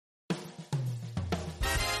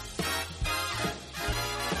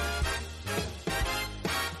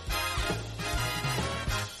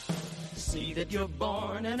that you're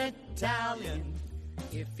born an Italian.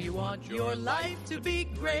 If you want your life to be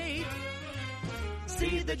great,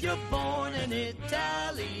 see that you're born an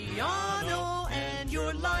Italiano, and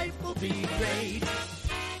your life will be great.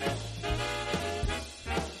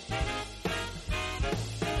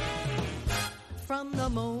 From the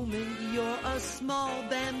moment you're a small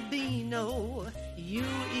bambino, you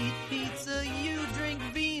eat pizza, you drink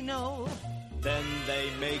vino. Then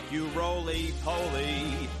they make you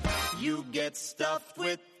roly-poly. You get stuffed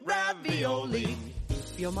with ravioli.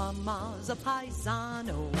 If your mama's a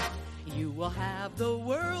paisano, you will have the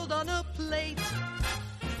world on a plate.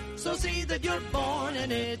 So see that you're born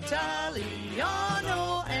an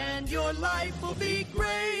Italiano, and your life will be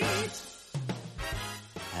great.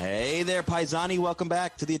 Hey there, Paisani. Welcome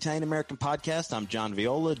back to the Italian American Podcast. I'm John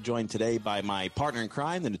Viola, joined today by my partner in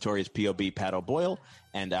crime, the notorious POB Pat O'Boyle,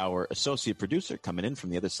 and our associate producer coming in from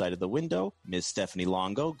the other side of the window, Ms. Stephanie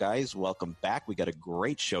Longo. Guys, welcome back. We got a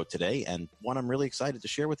great show today, and one I'm really excited to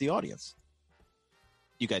share with the audience.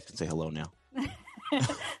 You guys can say hello now. Is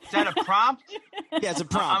that a prompt? Yeah, it's a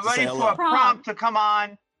prompt. I'm ready for a prompt to come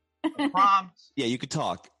on. A prompt. Yeah, you could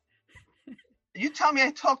talk. You tell me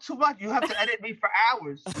I talk too much. You have to edit me for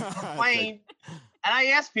hours. You complain. And I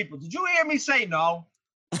ask people, did you hear me say no?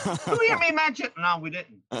 Did you hear me mention? No, we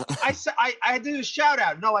didn't. I did a shout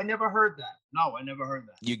out. No, I never heard that. No, I never heard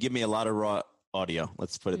that. You give me a lot of raw audio.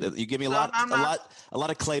 Let's put it. You give me a lot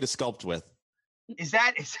of clay to sculpt with. Is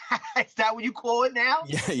that what you call it now?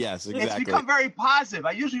 Yeah, yes, exactly. It's become very positive.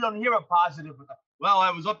 I usually don't hear a positive. Well,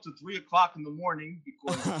 I was up to 3:00 in the morning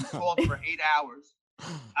because you called for 8 hours.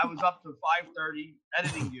 I was up to 5:30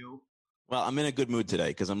 editing you. Well, I'm in a good mood today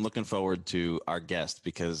because I'm looking forward to our guest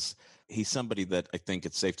because he's somebody that I think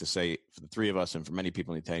it's safe to say for the three of us and for many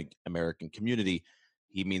people in the Italian American community,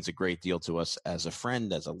 he means a great deal to us as a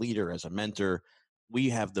friend, as a leader, as a mentor. We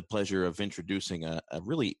have the pleasure of introducing a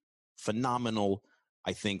really phenomenal,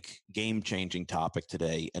 I think, game-changing topic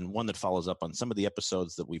today, and one that follows up on some of the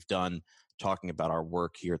episodes that we've done talking about our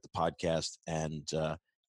work here at the podcast. And,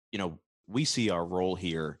 we see our role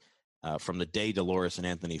here from the day Dolores and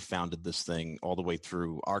Anthony founded this thing all the way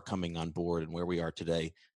through our coming on board and where we are today.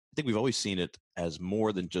 I think we've always seen it as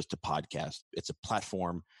more than just a podcast. It's a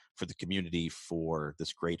platform for the community, for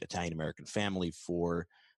this great Italian-American family, for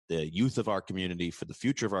the youth of our community, for the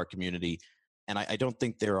future of our community. And I don't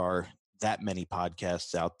think there are that many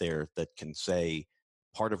podcasts out there that can say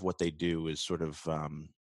part of what they do is sort of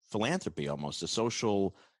philanthropy, almost a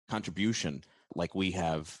social contribution like we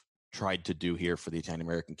have tried to do here for the Italian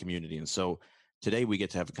American community. And so today we get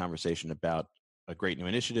to have a conversation about a great new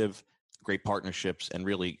initiative, great partnerships, and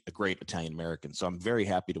really a great Italian American. So I'm very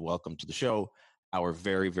happy to welcome to the show our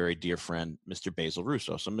very, very dear friend, Mr. Basil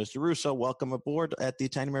Russo. So Mr. Russo, welcome aboard at the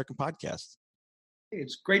Italian American Podcast.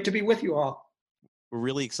 It's great to be with you all. We're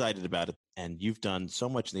really excited about it. And you've done so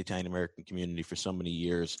much in the Italian American community for so many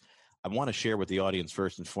years. I want to share with the audience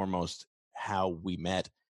first and foremost how we met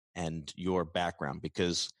and your background,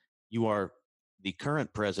 because you are the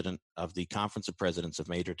current president of the Conference of Presidents of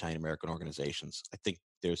Major Italian American Organizations. I think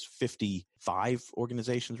there's 55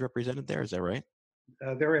 organizations represented there. Is that right?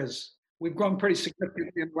 There is. We've grown pretty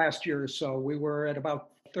significantly in the last year or so. We were at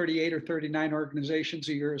about 38 or 39 organizations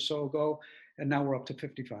a year or so ago, and now we're up to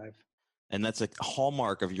 55. And that's a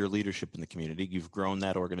hallmark of your leadership in the community. You've grown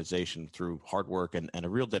that organization through hard work and a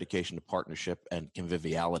real dedication to partnership and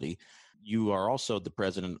conviviality. You are also the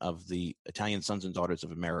president of the Italian Sons and Daughters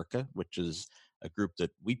of America, which is a group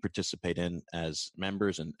that we participate in as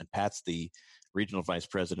members. And Pat's the regional vice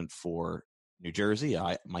president for New Jersey,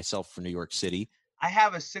 myself for New York City. I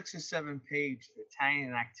have a 6 or 7 page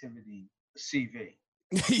Italian activity CV.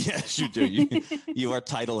 Yes, you do. You are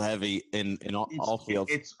title heavy in all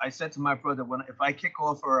fields. I said to my brother, if I kick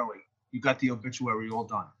off early, you got the obituary all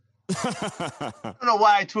done. I don't know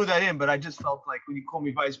why I threw that in, but I just felt like when you call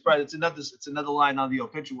me vice president, it's another line on the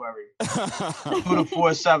obituary. 2 to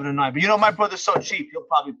 4, 7 to 9. But my brother's so cheap, he'll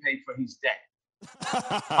probably pay for he's dead.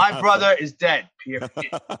 My brother is dead. Period.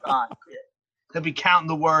 Gone. He'll be counting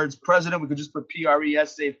the words. President, we could just put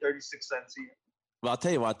PRES, save 36 cents here. Well, I'll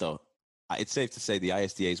tell you what, though. It's safe to say the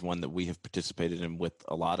ISDA is one that we have participated in with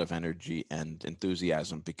a lot of energy and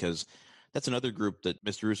enthusiasm, because that's another group that,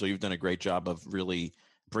 Mr. Russo, you've done a great job of really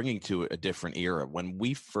bringing to a different era. When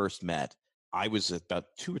we first met, I was about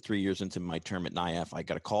 2 or 3 years into my term at IAP. I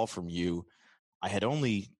got a call from you. I had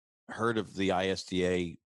only heard of the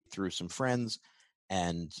ISDA through some friends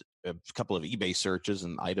and a couple of eBay searches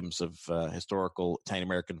and items of historical Italian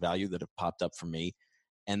American value that have popped up for me.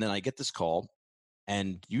 And then I get this call,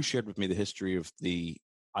 and you shared with me the history of the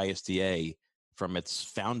ISDA from its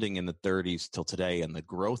founding in the 30s till today and the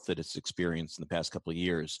growth that it's experienced in the past couple of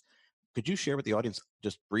years. Could you share with the audience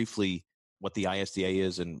just briefly what the ISDA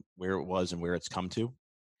is and where it was and where it's come to?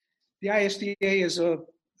 The ISDA is a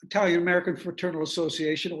Italian American Fraternal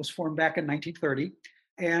Association. It was formed back in 1930.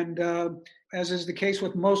 And as is the case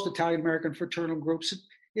with most Italian American fraternal groups,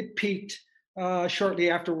 it peaked shortly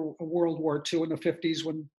after World War II in the 50s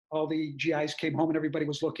when all the GIs came home and everybody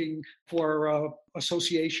was looking for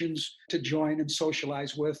associations to join and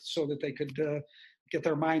socialize with so that they could get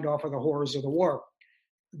their mind off of the horrors of the war.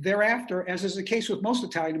 Thereafter, as is the case with most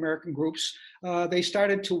Italian American groups, they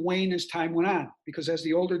started to wane as time went on, because as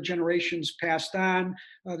the older generations passed on,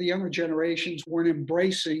 the younger generations weren't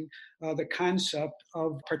embracing the concept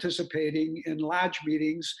of participating in lodge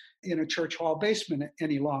meetings in a church hall basement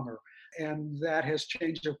any longer. And that has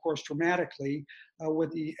changed, of course, dramatically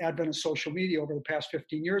with the advent of social media over the past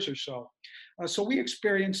 15 years or so. So we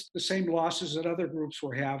experienced the same losses that other groups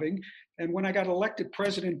were having. And when I got elected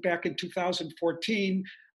president back in 2014,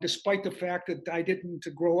 despite the fact that I didn't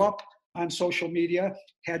grow up on social media,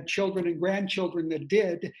 had children and grandchildren that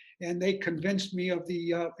did, and they convinced me of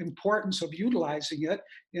the importance of utilizing it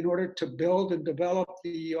in order to build and develop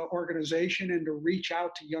the organization and to reach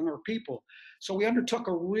out to younger people. So we undertook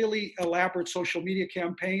a really elaborate social media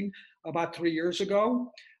campaign about 3 years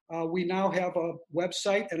ago. We now have a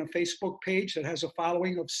website and a Facebook page that has a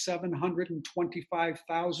following of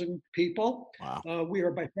 725,000 people. Wow. We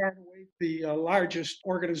are by far and away the largest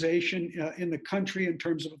organization in the country in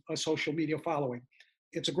terms of a social media following.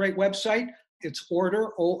 It's a great website. It's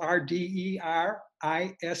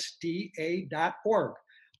orderisda.org.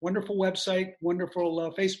 Wonderful website,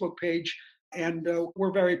 wonderful Facebook page, and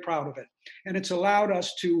we're very proud of it. And it's allowed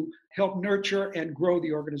us to help nurture and grow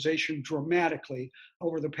the organization dramatically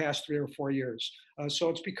over the past 3 or 4 years. So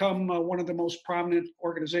it's become one of the most prominent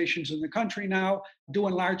organizations in the country now, due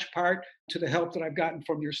in large part to the help that I've gotten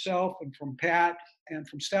from yourself and from Pat and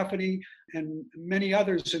from Stephanie and many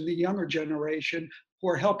others in the younger generation who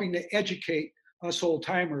are helping to educate us old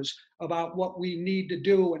timers about what we need to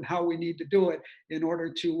do and how we need to do it in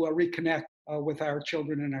order to reconnect with our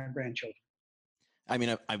children and our grandchildren. I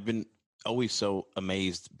mean, I've been always so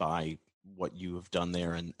amazed by what you have done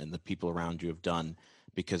there and the people around you have done,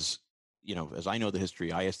 because, you know, as I know the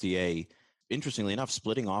history, ISDA, interestingly enough,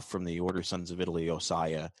 splitting off from the Order Sons of Italy,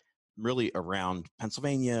 OSIA, really around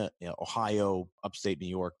Pennsylvania, Ohio, upstate New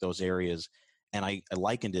York, those areas. And I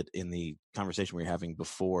likened it in the conversation we were having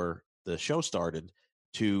before the show started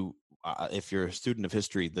to, if you're a student of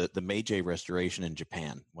history, the Meiji Restoration in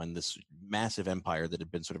Japan, when this massive empire that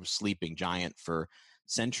had been sort of a sleeping giant for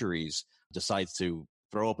centuries decides to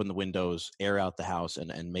throw open the windows, air out the house,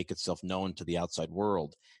 and make itself known to the outside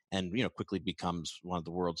world, and, you know, quickly becomes one of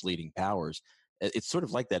the world's leading powers. It's sort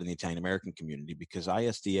of like that in the Italian American community, because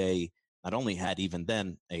ISDA not only had even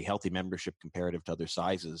then a healthy membership comparative to other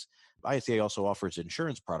sizes, ISDA also offers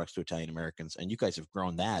insurance products to Italian Americans, and you guys have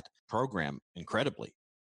grown that program incredibly.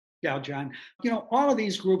 Yeah, John. You know, all of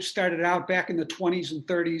these groups started out back in the 20s and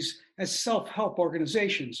 30s as self-help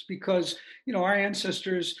organizations because, you know, our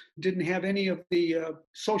ancestors didn't have any of the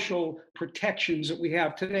social protections that we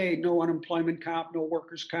have today. No unemployment comp, no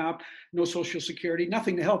workers' comp, no social security,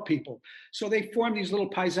 nothing to help people. So they formed these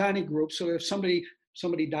little paesani groups. So if somebody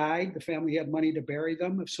died, the family had money to bury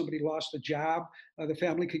them. If somebody lost a job, the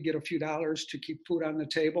family could get a few dollars to keep food on the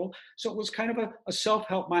table. So it was kind of a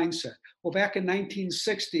self-help mindset. Well, back in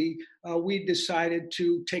 1960, we decided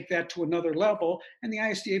to take that to another level, and the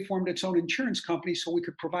ISDA formed its own insurance company so we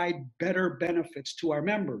could provide better benefits to our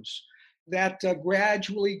members. That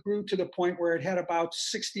gradually grew to the point where it had about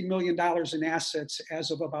 $60 million in assets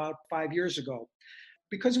as of about 5 years ago,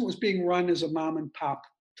 because it was being run as a mom and pop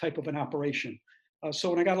type of an operation.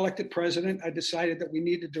 So when I got elected president, I decided that we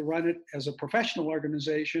needed to run it as a professional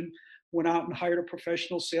organization, went out and hired a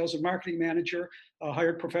professional sales and marketing manager,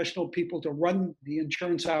 hired professional people to run the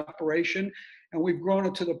insurance operation. And we've grown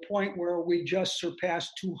it to the point where we just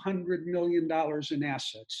surpassed $200 million in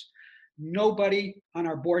assets. Nobody on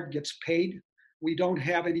our board gets paid. We don't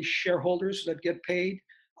have any shareholders that get paid.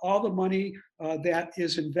 All the money that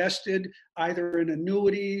is invested either in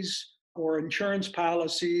annuities or insurance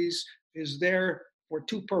policies is there for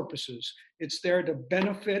two purposes. It's there to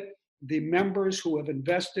benefit the members who have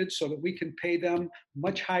invested so that we can pay them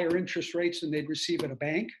much higher interest rates than they'd receive at a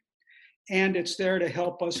bank. And it's there to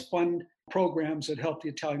help us fund programs that help the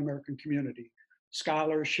Italian American community,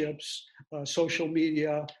 scholarships, social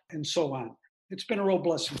media, and so on. It's been a real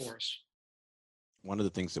blessing for us. One of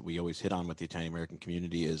the things that we always hit on with the Italian American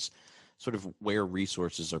community is sort of where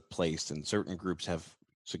resources are placed, and certain groups have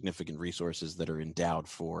significant resources that are endowed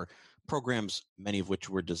for programs, many of which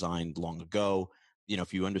were designed long ago.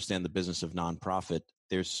 If you understand the business of nonprofit,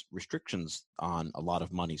 there's restrictions on a lot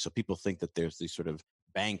of money. So people think that there's these sort of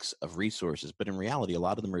banks of resources, but in reality, a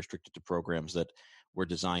lot of them are restricted to programs that were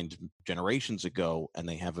designed generations ago, and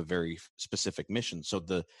they have a very specific mission. So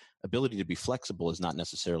the ability to be flexible is not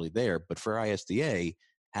necessarily there. But for ISDA,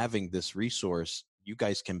 having this resource, you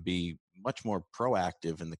guys can be much more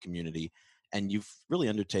proactive in the community, and you've really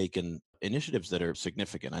undertaken initiatives that are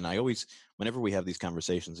significant. And I always, whenever we have these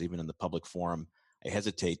conversations, even in the public forum, I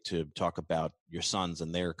hesitate to talk about your sons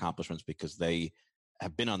and their accomplishments because they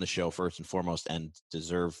have been on the show first and foremost and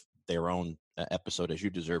deserve their own episode as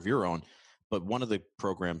you deserve your own. But one of the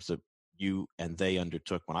programs that you and they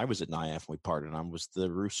undertook when I was at IAP and we partnered on was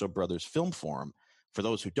the Russo Brothers Film Forum. For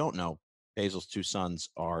those who don't know, Basil's two sons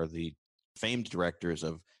are the famed directors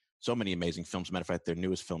of so many amazing films. As a matter of fact, their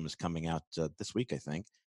newest film is coming out this week, I think.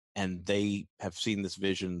 And they have seen this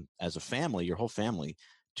vision as a family, your whole family,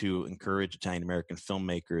 to encourage Italian-American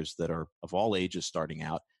filmmakers that are of all ages starting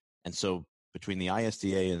out. And so between the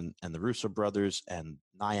ISDA and the Russo brothers and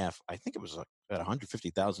IAP, I think it was about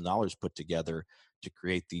 $150,000 put together to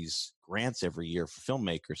create these grants every year for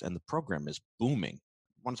filmmakers. And the program is booming.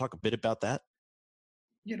 Want to talk a bit about that?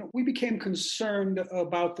 We became concerned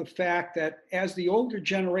about the fact that as the older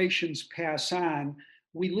generations pass on,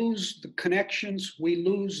 we lose the connections, we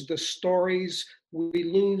lose the stories, we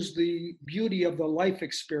lose the beauty of the life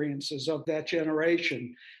experiences of that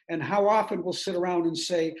generation. And how often we'll sit around and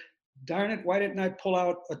say, darn it, why didn't I pull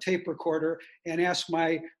out a tape recorder and ask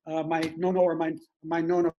my Nono or my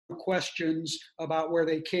Nona questions about where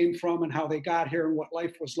they came from and how they got here and what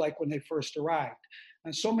life was like when they first arrived.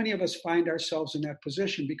 And so many of us find ourselves in that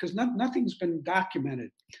position because nothing's been documented.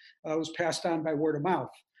 It was passed on by word of mouth.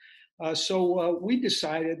 So we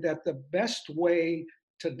decided that the best way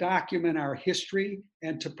to document our history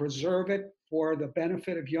and to preserve it for the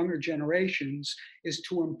benefit of younger generations is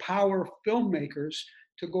to empower filmmakers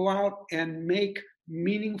to go out and make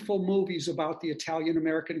meaningful movies about the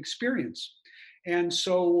Italian-American experience. And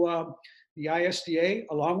so the ISDA,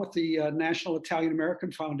 along with the National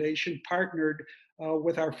Italian-American Foundation, partnered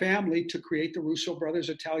with our family to create the Russo Brothers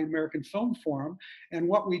Italian-American Film Forum. And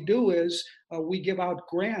what we do is we give out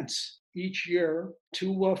grants each year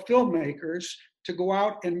to filmmakers to go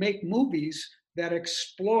out and make movies that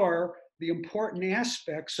explore the important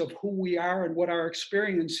aspects of who we are and what our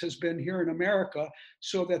experience has been here in America,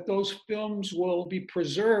 so that those films will be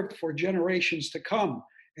preserved for generations to come.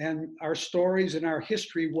 And our stories and our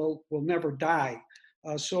history will never die.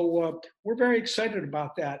 So we're very excited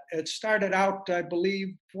about that. It started out, I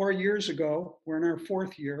believe, 4 years ago. We're in our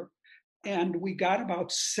fourth year. And we got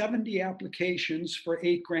about 70 applications for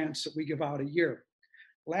 8 grants that we give out a year.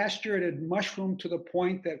 Last year, it had mushroomed to the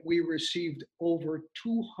point that we received over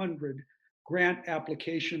 200 grant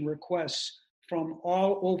application requests from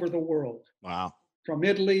all over the world. Wow. From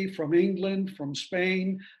Italy, from England, from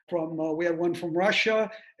Spain, we had one from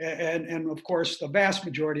Russia, and of course, the vast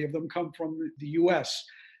majority of them come from the US.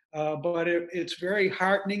 But it's very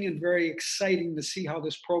heartening and very exciting to see how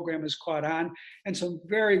this program has caught on, and some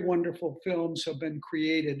very wonderful films have been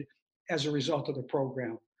created as a result of the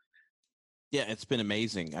program. Yeah, it's been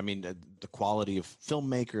amazing. I mean, the quality of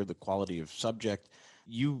filmmaker, the quality of subject.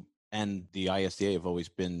 You and the ISDA have always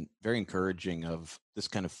been very encouraging of this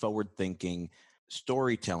kind of forward-thinking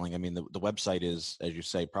storytelling. I mean, the website is, as you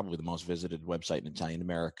say, probably the most visited website in Italian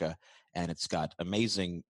America, and it's got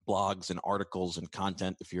amazing blogs and articles and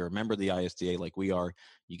content. If you're a member of the ISDA like we are,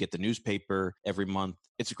 you get the newspaper every month.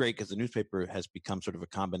 It's great because the newspaper has become sort of a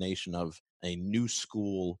combination of a new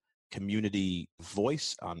school community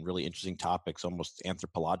voice on really interesting topics, almost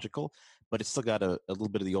anthropological, but it's still got a little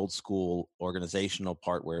bit of the old school organizational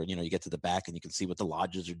part where, you get to the back and you can see what the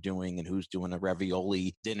lodges are doing and who's doing a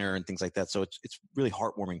ravioli dinner and things like that. So it's really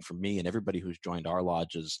heartwarming for me, and everybody who's joined our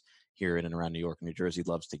lodges here in and around New York and New Jersey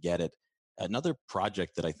loves to get it. Another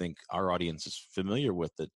project that I think our audience is familiar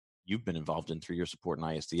with that you've been involved in through your support in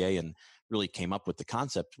ISDA and really came up with the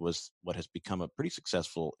concept was what has become a pretty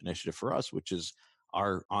successful initiative for us, which is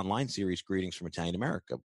our online series, Greetings from Italian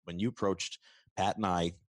America. When you approached Pat and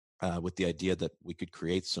I with the idea that we could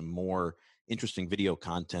create some more interesting video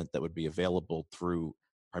content that would be available through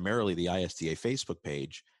primarily the ISDA Facebook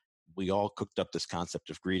page, we all cooked up this concept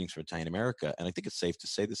of Greetings from Italian America. And I think it's safe to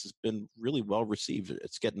say this has been really well received.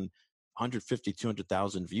 It's getting 150,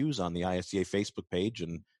 200,000 views on the ISDA Facebook page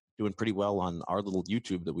and doing pretty well on our little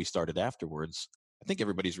YouTube that we started afterwards. I think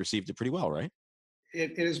everybody's received it pretty well, right?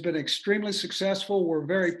 It has been extremely successful. We're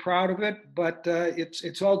very proud of it, but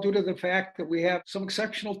it's all due to the fact that we have some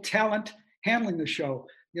exceptional talent handling the show.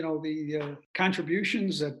 the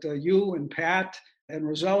contributions that you and Pat and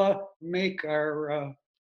Rosella make are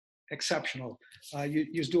exceptional.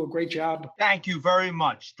 You do a great job. Thank you very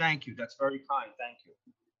much. Thank you. That's very kind. Thank you.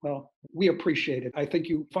 Well, we appreciate it. I think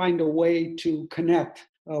you find a way to connect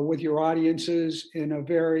with your audiences in a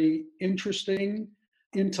very interesting,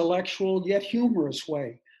 intellectual, yet humorous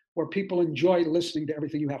way, where people enjoy listening to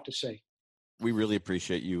everything you have to say. We really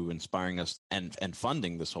appreciate you inspiring us and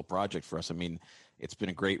funding this whole project for us. I mean, it's been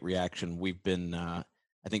a great reaction. We've been, I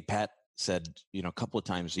think Pat said, a couple of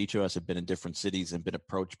times, each of us have been in different cities and been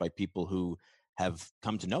approached by people who have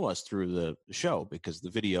come to know us through the show because the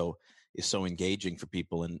video is so engaging for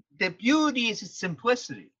people. And the beauty is its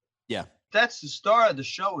simplicity. Yeah. That's the star of the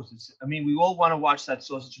show. We all want to watch that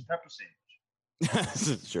sausage and pepper sandwich.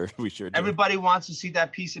 Sure, we sure do. Everybody wants to see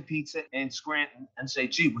that piece of pizza in Scranton and say,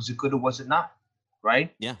 gee, was it good or was it not?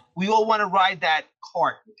 Right? Yeah. We all want to ride that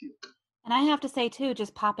cart with you. And I have to say, too,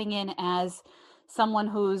 just popping in as someone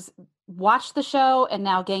who's watched the show and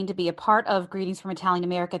now getting to be a part of Greetings from Italian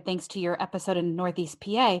America, thanks to your episode in Northeast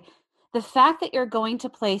PA, the fact that you're going to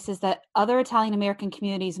places that other Italian American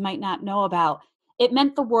communities might not know about, it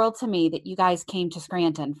meant the world to me that you guys came to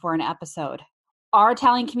Scranton for an episode. Our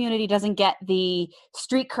Italian community doesn't get the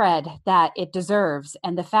street cred that it deserves.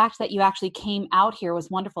 And the fact that you actually came out here was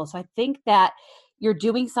wonderful. So I think that you're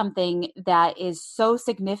doing something that is so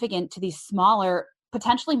significant to these smaller,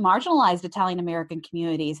 potentially marginalized Italian American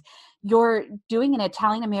communities. You're doing an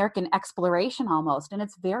Italian American exploration almost, and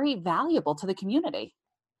it's very valuable to the community.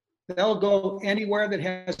 They'll go anywhere that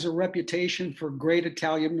has a reputation for great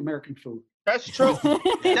Italian American food. That's true.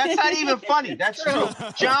 That's not even funny. That's true.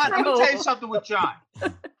 John, let me tell you something with John.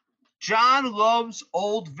 John loves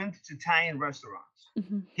old vintage Italian restaurants.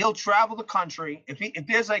 Mm-hmm. He'll travel the country. If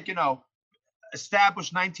there's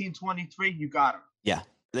established 1923, you got him. Yeah.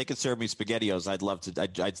 They could serve me SpaghettiOs. I'd love to.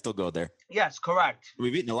 I'd still go there. Yes, correct.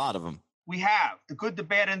 We've eaten a lot of them. We have. The good, the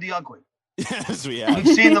bad, and the ugly. Yes, we have.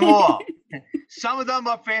 We've seen them all. Some of them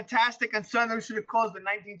are fantastic, and some of them should have closed in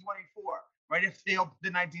 1924, right? If they opened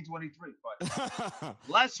in 1923. But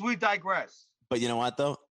lest we digress. But you know what,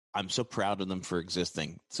 though? I'm so proud of them for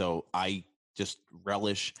existing. So I just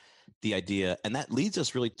relish the idea. And that leads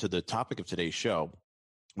us really to the topic of today's show,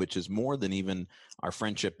 which is more than even our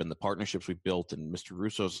friendship and the partnerships we built and Mr.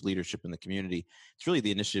 Russo's leadership in the community. It's really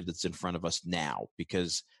the initiative that's in front of us now,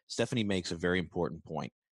 because Stephanie makes a very important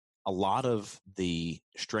point. A lot of the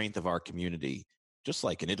strength of our community, just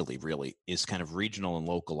like in Italy, really, is kind of regional and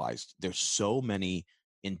localized. There's so many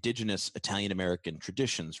indigenous Italian-American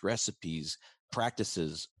traditions, recipes,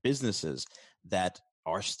 practices, businesses that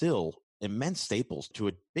are still immense staples to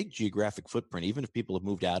a big geographic footprint, even if people have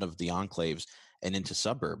moved out of the enclaves and into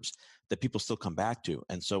suburbs, that people still come back to.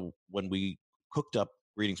 And so when we cooked up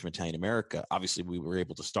Greetings from Italian America, obviously we were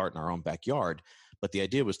able to start in our own backyard, but the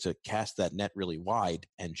idea was to cast that net really wide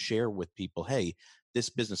and share with people, hey, this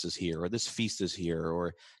business is here, or this feast is here,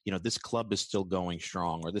 or, this club is still going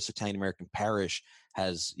strong, or this Italian American parish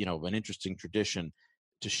has, an interesting tradition,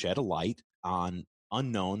 to shed a light on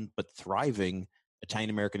unknown but thriving Italian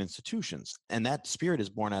American institutions. And that spirit is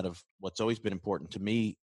born out of what's always been important to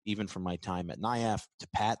me, even from my time at IAP, to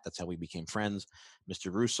Pat. That's how we became friends.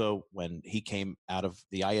 Mr. Russo, when he came out of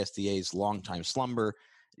the ISDA's longtime slumber,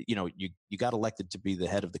 you got elected to be the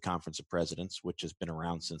head of the Conference of Presidents, which has been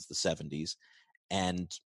around since the 70s.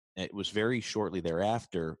 And it was very shortly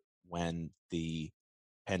thereafter when the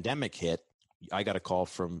pandemic hit, I got a call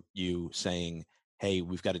from you saying, hey,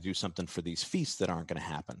 we've got to do something for these feasts that aren't going to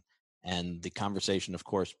happen. And the conversation, of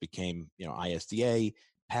course, became, ISDA,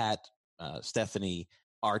 Pat, Stephanie,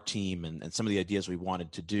 our team, and some of the ideas we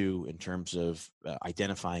wanted to do in terms of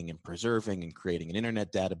identifying and preserving and creating an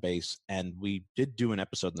internet database. And we did do an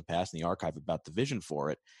episode in the past in the archive about the vision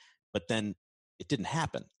for it, but then it didn't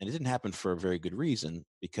happen. And it didn't happen for a very good reason,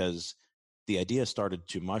 because the idea started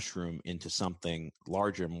to mushroom into something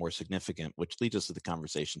larger and more significant, which leads us to the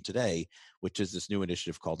conversation today, which is this new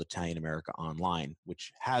initiative called Italian America Online,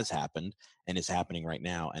 which has happened and is happening right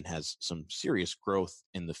now and has some serious growth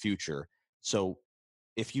in the future. So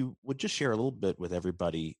if you would just share a little bit with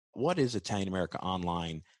everybody, what is Italian America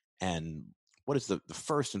Online, and what is the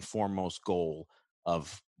first and foremost goal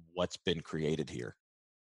of what's been created here?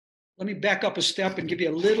 Let me back up a step and give you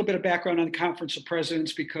a little bit of background on the Conference of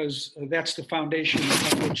Presidents, because that's the foundation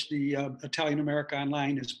on which the Italian America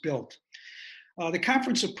Online is built. The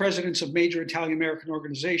Conference of Presidents of Major Italian American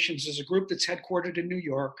Organizations is a group that's headquartered in New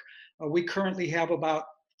York. We currently have about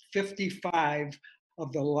 55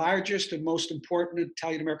 of the largest and most important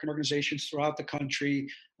Italian American organizations throughout the country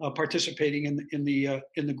participating in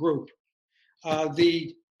the group.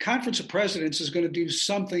 The Conference of Presidents is going to do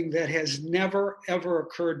something that has never, ever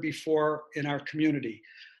occurred before in our community.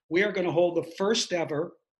 We are going to hold the first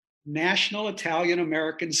ever National Italian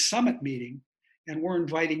American Summit meeting, and we're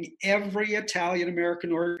inviting every Italian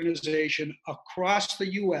American organization across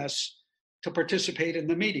the U.S. to participate in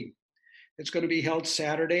the meeting. It's going to be held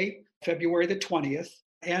Saturday, February the 20th,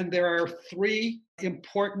 and there are 3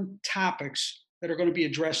 important topics that are going to be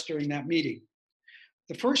addressed during that meeting.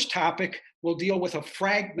 The first topic will deal with a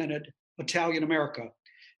fragmented Italian America.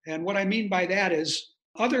 And what I mean by that is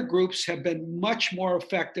other groups have been much more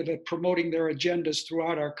effective at promoting their agendas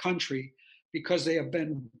throughout our country because they have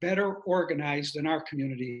been better organized than our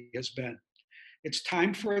community has been. It's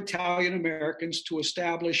time for Italian Americans to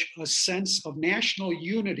establish a sense of national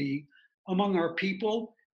unity among our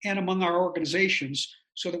people and among our organizations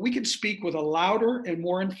so that we can speak with a louder and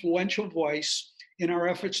more influential voice in our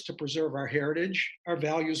efforts to preserve our heritage, our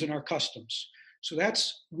values, and our customs. So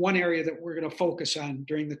that's one area that we're going to focus on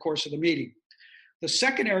during the course of the meeting. The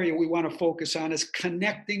second area we want to focus on is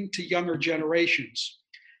connecting to younger generations.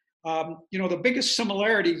 The biggest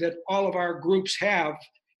similarity that all of our groups have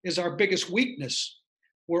is our biggest weakness.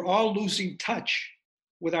 We're all losing touch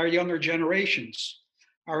with our younger generations.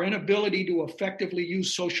 Our inability to effectively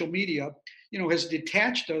use social media, has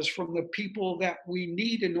detached us from the people that we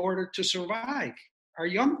need in order to survive, our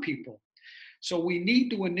young people. So we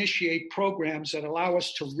need to initiate programs that allow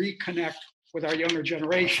us to reconnect with our younger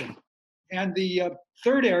generation. And the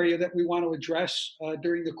third area that we want to address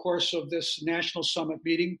during the course of this National Summit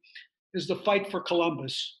meeting is the fight for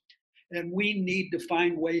Columbus. And we need to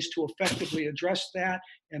find ways to effectively address that.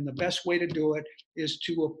 And the best way to do it is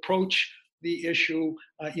to approach the issue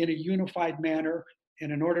in a unified manner.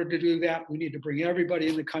 And in order to do that, we need to bring everybody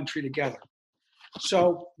in the country together.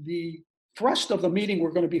 So the thrust of the meeting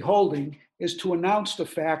we're going to be holding is to announce the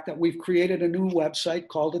fact that we've created a new website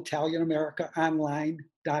called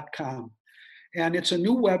ItalianAmericaOnline.com. And it's a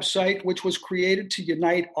new website which was created to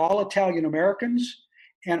unite all Italian Americans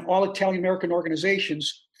and all Italian American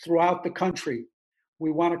organizations throughout the country. We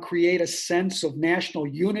want to create a sense of national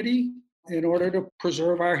unity in order to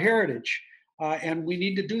preserve our heritage. And we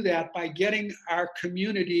need to do that by getting our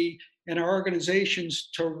community and our organizations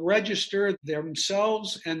to register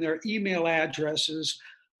themselves and their email addresses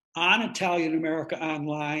on Italian America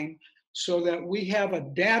Online so that we have a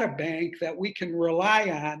data bank that we can rely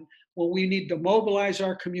on when we need to mobilize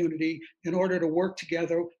our community in order to work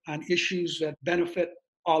together on issues that benefit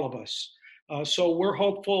all of us. So we're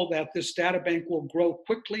hopeful that this data bank will grow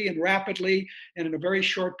quickly and rapidly, and in a very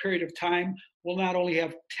short period of time, we'll not only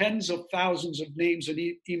have tens of thousands of names and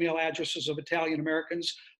email addresses of Italian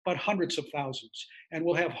Americans, but hundreds of thousands. And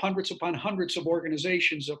we'll have hundreds upon hundreds of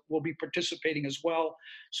organizations that will be participating as well,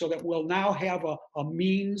 so that we'll now have a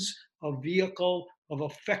means, a vehicle of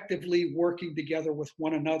effectively working together with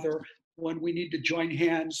one another when we need to join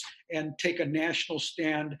hands and take a national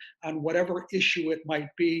stand on whatever issue it might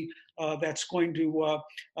be that's going to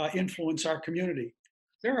influence our community.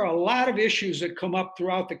 There are a lot of issues that come up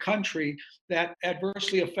throughout the country that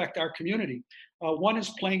adversely affect our community. One is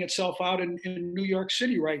playing itself out in New York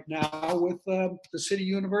City right now with the City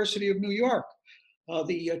University of New York.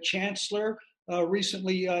 The chancellor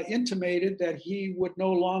recently intimated that he would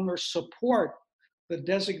no longer support the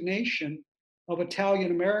designation of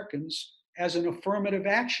Italian Americans as an affirmative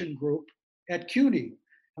action group at CUNY.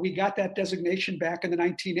 We got that designation back in the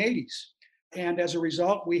 1980s. And as a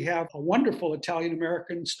result, we have a wonderful Italian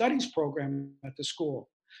American studies program at the school.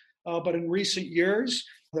 But in recent years,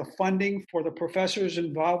 the funding for the professors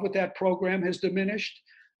involved with that program has diminished.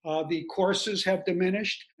 The courses have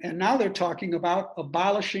diminished. And now they're talking about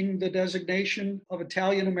abolishing the designation of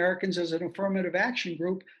Italian Americans as an affirmative action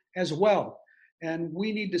group as well. And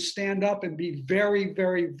we need to stand up and be very,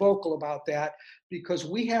 very vocal about that, because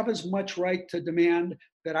we have as much right to demand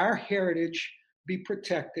that our heritage be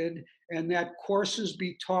protected and that courses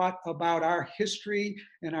be taught about our history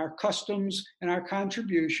and our customs and our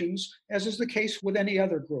contributions, as is the case with any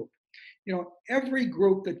other group. Every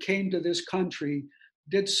group that came to this country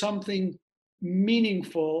did something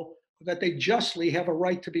meaningful that they justly have a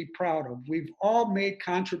right to be proud of. We've all made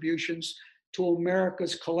contributions to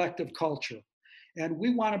America's collective culture. And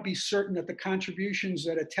we want to be certain that the contributions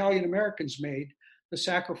that Italian Americans made, the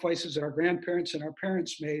sacrifices that our grandparents and our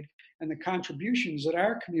parents made, and the contributions that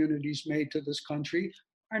our communities made to this country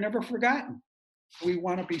are never forgotten. We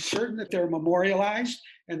want to be certain that they're memorialized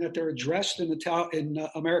and that they're addressed in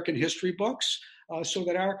American history books so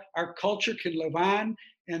that our culture can live on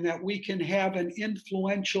and that we can have an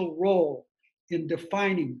influential role in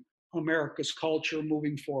defining America's culture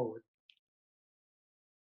moving forward.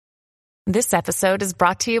 This episode is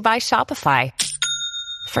brought to you by Shopify.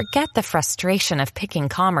 Forget the frustration of picking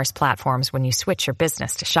commerce platforms when you switch your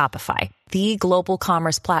business to Shopify, the global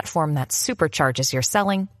commerce platform that supercharges your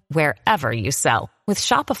selling wherever you sell. With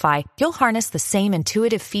Shopify, you'll harness the same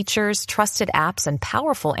intuitive features, trusted apps, and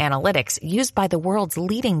powerful analytics used by the world's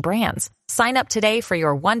leading brands. Sign up today for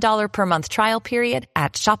your $1 per month trial period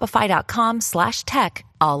at shopify.com/tech,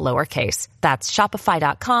 all lowercase. That's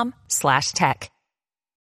shopify.com/tech.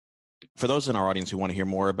 For those in our audience who want to hear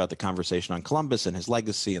more about the conversation on Columbus and his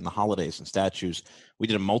legacy and the holidays and statues, we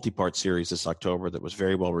did a multi-part series this October that was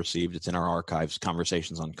very well received. It's in our archives,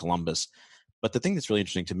 Conversations on Columbus. But the thing that's really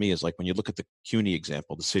interesting to me is, like, when you look at the CUNY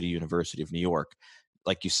example, the City University of New York,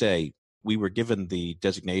 like you say, we were given the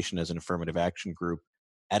designation as an affirmative action group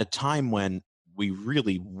at a time when we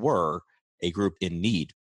really were a group in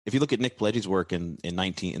need. If you look at Nick Pileggi's work in the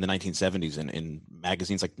 1970s in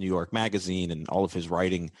magazines like New York Magazine and all of his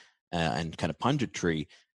writing and kind of punditry,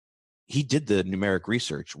 he did the numeric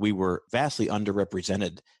research. We were vastly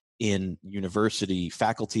underrepresented in university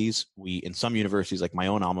faculties. In some universities, like my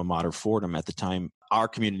own alma mater, Fordham, at the time, our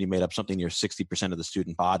community made up something near 60% of the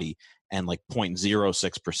student body and like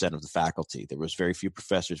 0.06% of the faculty. There was very few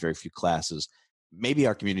professors, very few classes. Maybe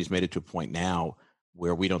our community's made it to a point now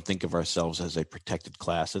where we don't think of ourselves as a protected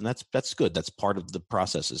class, and that's good. That's part of the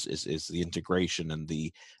process is the integration and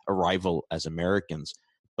the arrival as Americans.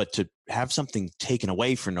 But to have something taken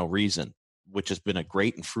away for no reason, which has been a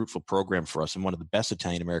great and fruitful program for us and one of the best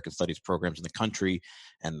Italian American studies programs in the country,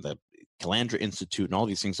 and the Calandra Institute and all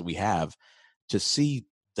these things that we have, to see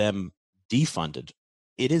them defunded,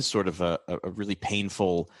 it is sort of a really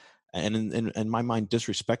painful and in my mind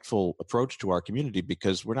disrespectful approach to our community,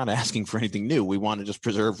 because we're not asking for anything new. We want to just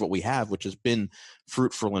preserve what we have, which has been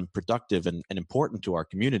fruitful and productive and important to our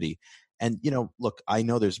community. And, look, I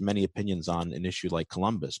know there's many opinions on an issue like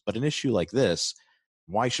Columbus, but an issue like this,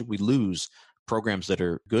 why should we lose programs that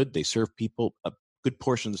are good? They serve people. A good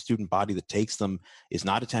portion of the student body that takes them is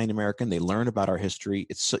not Italian American. They learn about our history.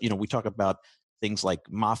 It's, we talk about things like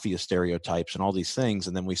mafia stereotypes and all these things,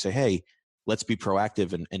 and then we say, hey, let's be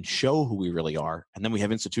proactive and show who we really are. And then we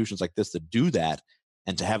have institutions like this that do that,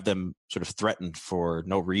 and to have them sort of threatened for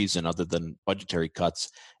no reason other than budgetary cuts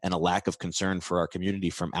and a lack of concern for our community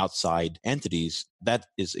from outside entities, that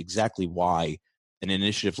is exactly why an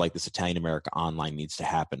initiative like this Italian America Online needs to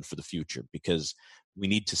happen for the future, because we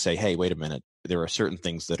need to say, hey, wait a minute, there are certain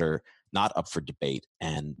things that are not up for debate,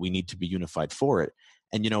 and we need to be unified for it.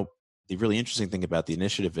 And, the really interesting thing about the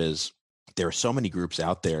initiative is there are so many groups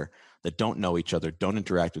out there that don't know each other, don't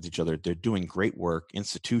interact with each other. They're doing great work,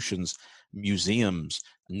 institutions, museums,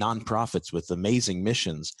 nonprofits with amazing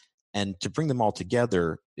missions. And to bring them all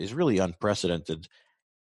together is really unprecedented.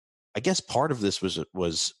 I guess part of this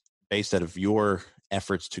was based out of your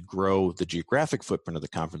efforts to grow the geographic footprint of the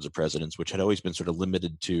Conference of Presidents, which had always been sort of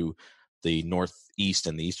limited to the Northeast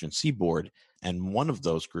and the Eastern Seaboard. And one of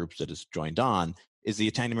those groups that has joined on is the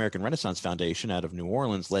Italian American Renaissance Foundation out of New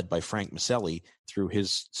Orleans, led by Frank Maselli. Through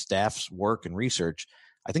his staff's work and research,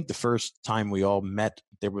 I think the first time we all met,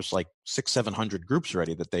 there was like 600-700 groups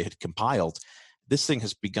already that they had compiled. This thing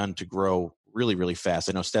has begun to grow really, really fast.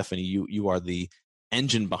 I know, Stephanie, you are the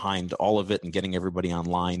engine behind all of it and getting everybody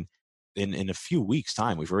online. In a few weeks'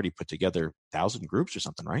 time, we've already put together 1,000 groups or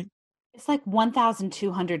something, right? It's like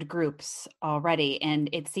 1,200 groups already, and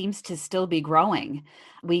it seems to still be growing.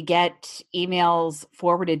 We get emails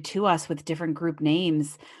forwarded to us with different group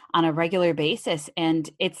names on a regular basis, and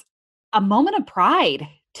it's a moment of pride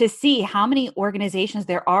to see how many organizations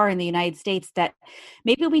there are in the United States that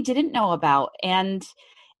maybe we didn't know about. And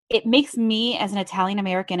it makes me, as an Italian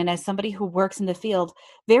American and as somebody who works in the field,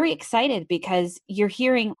 very excited, because you're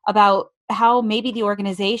hearing about how maybe the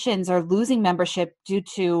organizations are losing membership due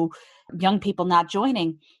to young people not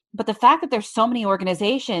joining. But the fact that there's so many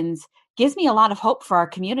organizations gives me a lot of hope for our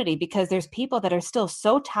community, because there's people that are still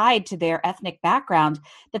so tied to their ethnic background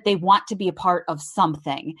that they want to be a part of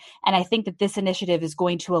something. And I think that this initiative is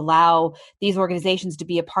going to allow these organizations to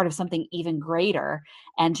be a part of something even greater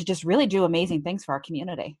and to just really do amazing things for our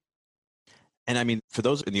community. And I mean, for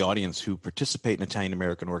those in the audience who participate in Italian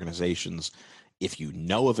American organizations, if you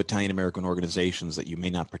know of Italian American organizations that you may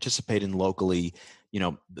not participate in locally,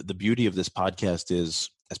 the beauty of this podcast is,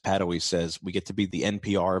 as Pat always says, we get to be the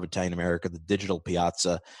NPR of Italian America, the digital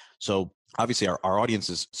piazza. So obviously our audience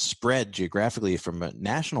is spread geographically from a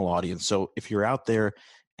national audience. So if you're out there,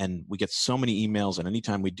 and we get so many emails, and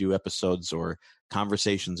anytime we do episodes or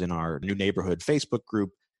conversations in our New Neighborhood Facebook group,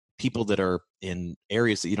 people that are in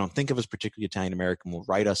areas that you don't think of as particularly Italian American will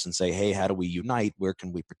write us and say, hey, how do we unite? Where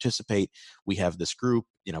can we participate? We have this group,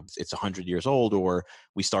 it's 100 years old, or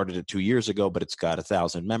we started it 2 years ago, but it's got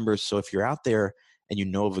 1,000 members. So if you're out there and you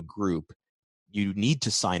know of a group, you need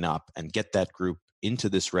to sign up and get that group into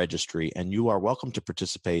this registry, and you are welcome to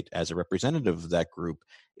participate as a representative of that group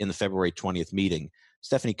in the February 20th meeting.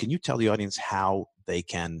 Stephanie, can you tell the audience how they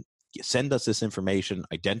can send us this information,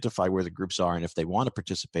 identify where the groups are, and if they want to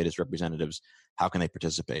participate as representatives, how can they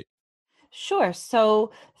participate? Sure.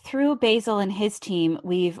 So through Basil and his team,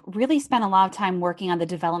 we've really spent a lot of time working on the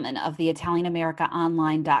development of the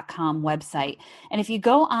ItalianAmericaOnline.com website. And if you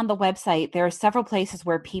go on the website, there are several places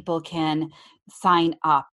where people can sign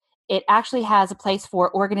up. It actually has a place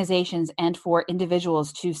for organizations and for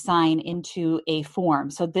individuals to sign into a form.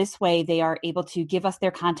 So this way they are able to give us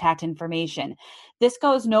their contact information. This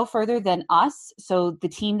goes no further than us. So the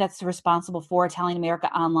team that's responsible for Italian America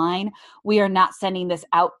Online, we are not sending this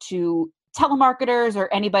out to telemarketers or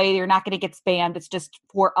anybody. You're not going to get spammed. It's just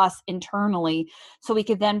for us internally. So we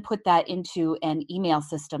could then put that into an email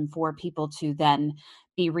system for people to then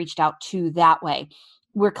be reached out to that way.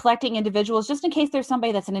 We're collecting individuals just in case there's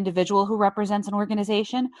somebody that's an individual who represents an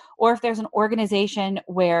organization, or if there's an organization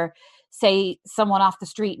where, say, someone off the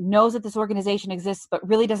street knows that this organization exists but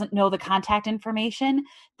really doesn't know the contact information,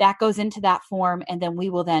 that goes into that form, and then we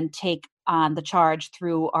will then take on the charge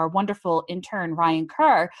through our wonderful intern, Ryan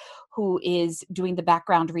Kerr, who is doing the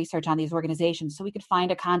background research on these organizations, so we could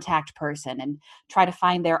find a contact person and try to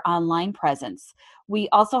find their online presence. We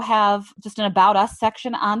also have just an About Us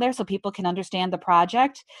section on there so people can understand the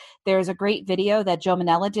project. There's a great video that Joe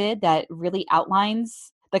Manella did that really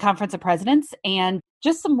outlines the Conference of Presidents, and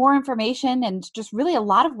just some more information, and just really a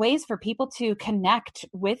lot of ways for people to connect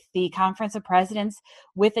with the Conference of Presidents,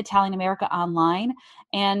 with Italian America Online.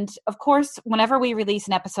 And of course, whenever we release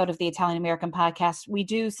an episode of the Italian American podcast, we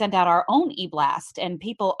do send out our own e-blast, and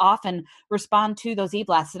people often respond to those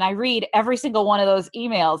e-blasts. And I read every single one of those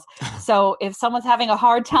emails. So if someone's having a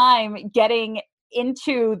hard time getting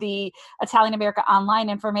into the Italian America Online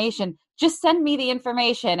information, just send me the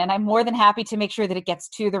information, and I'm more than happy to make sure that it gets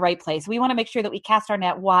to the right place. We want to make sure that we cast our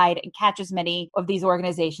net wide and catch as many of these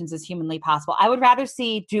organizations as humanly possible. I would rather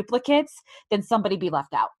see duplicates than somebody be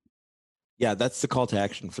left out. Yeah, that's the call to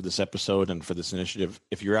action for this episode and for this initiative.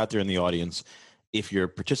 If you're out there in the audience, if you're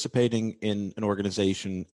participating in an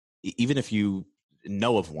organization, even if you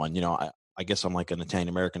know of one, I guess I'm like an Italian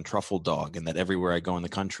American truffle dog, and that everywhere I go in the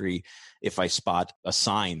country, if I spot a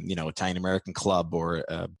sign, Italian American club or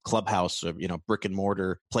a clubhouse or, brick and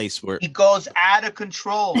mortar place where he goes out of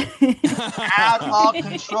control, out of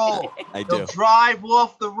control. I do. He'll drive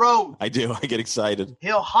off the road. I do. I get excited.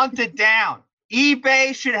 He'll hunt it down.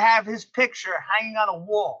 eBay should have his picture hanging on a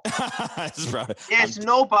wall. That's right. There's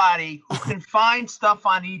nobody who can find stuff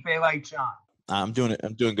on eBay like John. I'm doing it.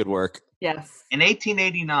 I'm doing good work. Yes. In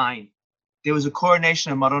 1889, there was a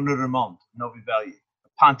coronation of Maronna Raimondo, Novi Valley, a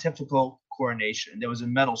pontifical coronation. There was a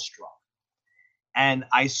medal struck. And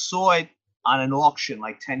I saw it on an auction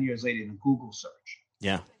like 10 years later in a Google search.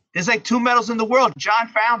 Yeah. There's like 2 medals in the world. John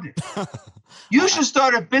found it. You should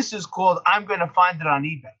start a business called I'm going to find it on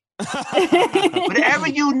eBay. Whatever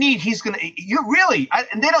you need, you don't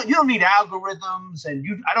need algorithms,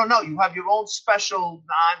 and I don't know, you have your own special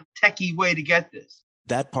non-techie way to get this.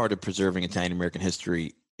 That part of preserving Italian American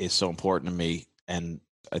history is so important to me, and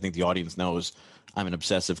I think the audience knows I'm an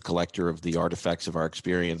obsessive collector of the artifacts of our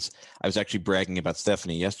experience. I was actually bragging about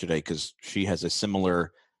Stephanie yesterday because she has a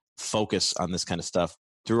similar focus on this kind of stuff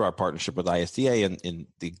through our partnership with ISDA and in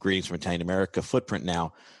the Greetings from Italian America footprint.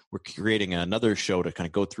 Now we're creating another show to kind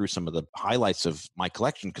of go through some of the highlights of my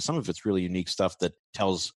collection, because some of it's really unique stuff that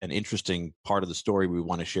tells an interesting part of the story we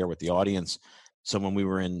want to share with the audience. So when we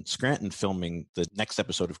were in Scranton filming the next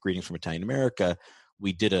episode of Greetings from Italian America,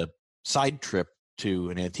 we did a side trip to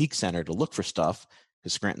an antique center to look for stuff,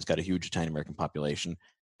 because Scranton's got a huge Italian American population.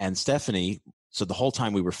 And Stephanie, so the whole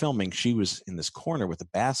time we were filming, she was in this corner with a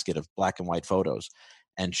basket of black and white photos.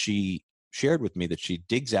 And she shared with me that she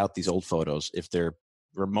digs out these old photos if they're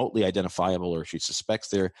remotely identifiable, or she suspects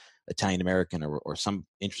they're Italian American or some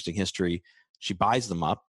interesting history. She buys them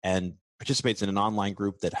up and participates in an online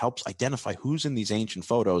group that helps identify who's in these ancient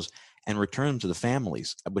photos and return them to the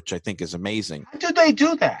families, which I think is amazing. How do they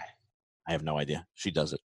do that? I have no idea. She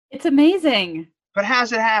does it. It's amazing. But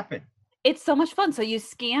how's it happen? It's so much fun. So you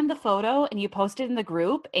scan the photo and you post it in the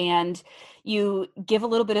group, and you give a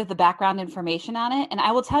little bit of the background information on it. And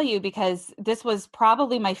I will tell you, because this was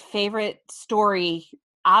probably my favorite story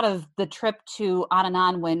out of the trip to On and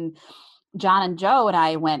On, when John and Joe and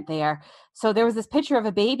I went there. So there was this picture of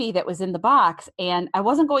a baby that was in the box, and I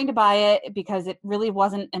wasn't going to buy it because it really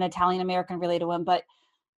wasn't an Italian-American related one, but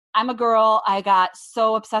I'm a girl. I got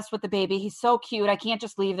so obsessed with the baby. He's so cute. I can't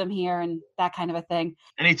just leave them here and that kind of a thing.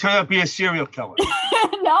 And he turned out to be a serial killer.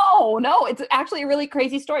 No, it's actually a really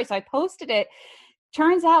crazy story. So I posted it.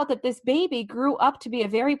 Turns out that this baby grew up to be a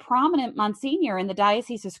very prominent Monsignor in the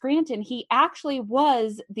Diocese of Scranton. He actually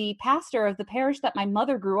was the pastor of the parish that my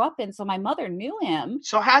mother grew up in. So my mother knew him.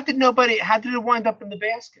 So how did it wind up in the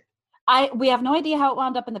basket? We have no idea how it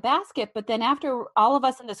wound up in the basket, but then after all of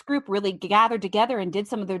us in this group really gathered together and did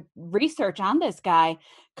some of the research on this guy,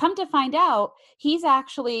 come to find out he's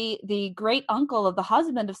actually the great uncle of the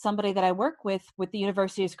husband of somebody that I work with the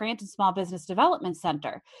University of Scranton Small Business Development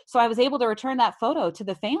Center. So I was able to return that photo to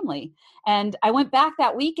the family. And I went back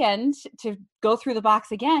that weekend to go through the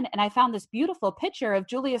box again, and I found this beautiful picture of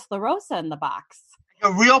Julius LaRosa in the box.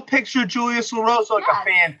 A real picture of Julius LaRosa, like a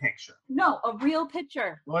fan picture? No, a real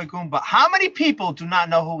picture. How many people do not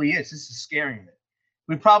know who he is? This is scaring me.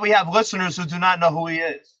 We probably have listeners who do not know who he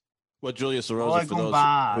is. Well, Julius LaRosa, for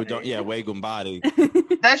those who don't, Way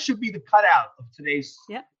Gumbati. That should be the cutout of today's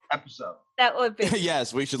episode. That would be.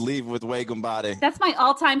 Yes, we should leave with Way Gumbati. That's my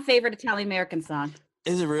all-time favorite Italian-American song.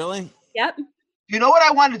 Is it really? Yep. You know what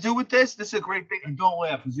I want to do with this? This is a great thing. And don't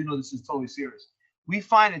laugh, because you know this is totally serious. We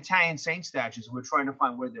find Italian saint statues, and we're trying to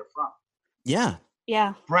find where they're from. Yeah.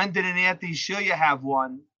 Yeah. Brendan and Anthony Shelia have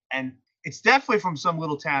one, and it's definitely from some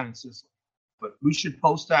little town in Sicily. But we should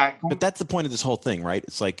post that. But that's the point of this whole thing, right?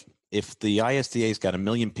 It's like if the ISDA's got 1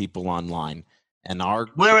 million people online, and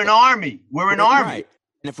we're an army. We're an army. Right.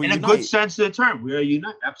 And if we in a good sense of the term, we are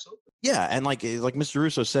united. Absolutely. Yeah, and like Mr.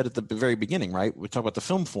 Russo said at the very beginning, right? We talk about the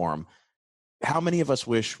film forum. How many of us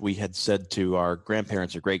wish we had said to our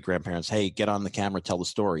grandparents or great-grandparents, hey, get on the camera, tell the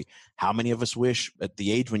story? How many of us wish at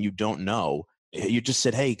the age when you don't know, you just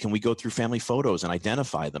said, hey, can we go through family photos and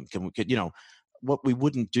identify them? What we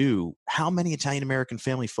wouldn't do. How many Italian-American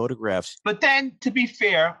family photographs? But then, to be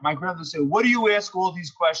fair, my grandmother said, what do you ask all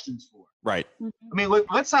these questions for? Right. I mean,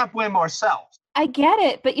 let's not blame ourselves. I get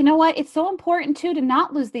it. But you know what? It's so important, too, to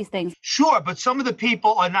not lose these things. Sure, but some of the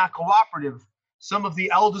people are not cooperative. Some of the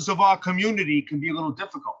elders of our community can be a little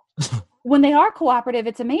difficult. When they are cooperative,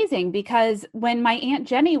 it's amazing because when my Aunt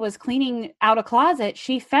Jenny was cleaning out a closet,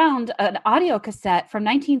 she found an audio cassette from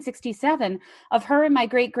 1967 of her and my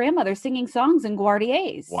great-grandmother singing songs in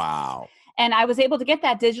Guardiers. Wow. And I was able to get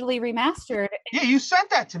that digitally remastered. Yeah, you sent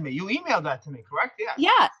that to me. You emailed that to me, correct? Yeah.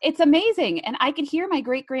 Yeah, it's amazing. And I could hear my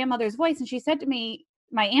great-grandmother's voice. And she said to me,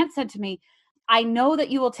 my aunt said to me, I know that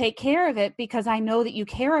you will take care of it because I know that you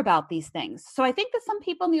care about these things. So I think that some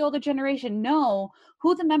people in the older generation know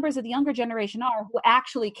who the members of the younger generation are who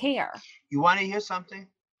actually care. You want to hear something?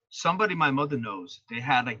 Somebody my mother knows, they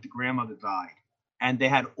had the grandmother died and they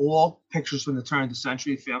had all pictures from the turn of the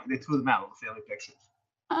century. They threw them out, all the family pictures.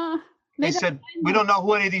 They said, we don't know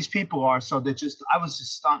who any of these people are. So I was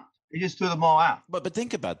just stunned. They just threw them all out. But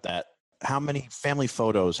think about that. How many family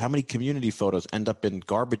photos, how many community photos end up in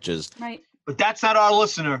garbages? Right. But that's not our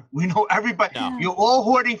listener. We know everybody. No. You're all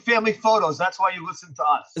hoarding family photos. That's why you listen to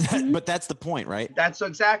us. But that's the point, right? That's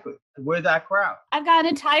exactly. We're that crowd. I've got an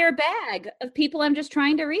entire bag of people I'm just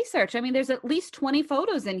trying to research. I mean, there's at least 20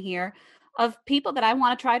 photos in here of people that I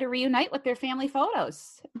want to try to reunite with their family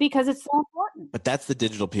photos because it's so important. But that's the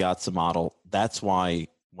digital piazza model. That's why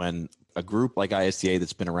when a group like ISDA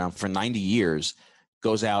that's been around for 90 years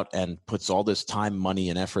goes out and puts all this time, money,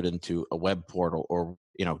 and effort into a web portal, or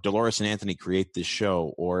Dolores and Anthony create this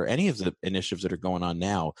show, or any of the initiatives that are going on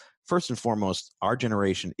now, first and foremost, our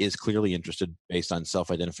generation is clearly interested based on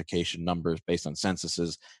self-identification numbers, based on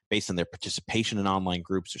censuses, based on their participation in online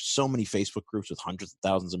groups. There's so many Facebook groups with hundreds of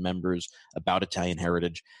thousands of members about Italian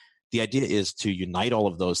heritage. The idea is to unite all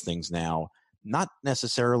of those things now, not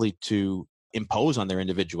necessarily to impose on their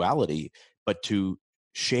individuality, but to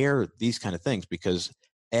share these kind of things, because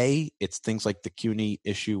it's things like the CUNY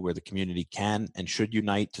issue where the community can and should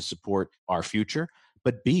unite to support our future.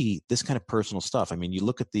 But B, this kind of personal stuff. I mean, you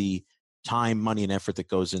look at the time, money, and effort that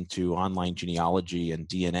goes into online genealogy and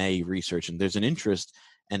DNA research, and there's an interest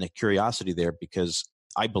and a curiosity there because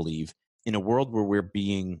I believe in a world where we're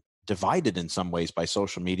being divided in some ways by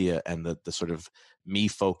social media and the sort of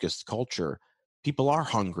me-focused culture, people are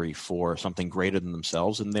hungry for something greater than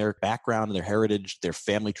themselves and their background and their heritage, their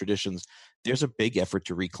family traditions. There's a big effort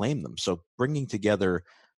to reclaim them. So bringing together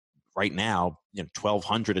right now,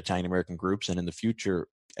 1,200 Italian American groups, and in the future,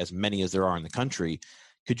 as many as there are in the country,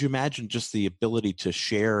 could you imagine just the ability to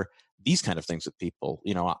share these kind of things with people?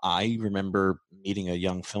 I remember meeting a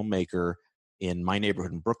young filmmaker in my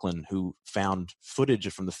neighborhood in Brooklyn who found footage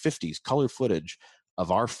from the 50s, color footage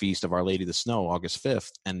of our feast of Our Lady of the Snow, August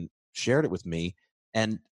 5th, and shared it with me.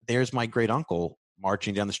 And there's my great uncle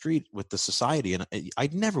marching down the street with the society. And I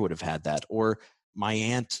never would have had that. Or my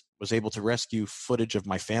aunt was able to rescue footage of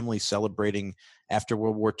my family celebrating after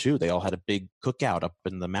World War II. They all had a big cookout up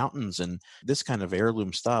in the mountains, and this kind of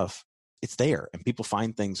heirloom stuff, it's there, and people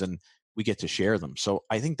find things and we get to share them. So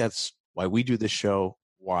I think that's why we do this show,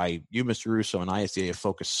 why you, Mr. Russo, and ISDA have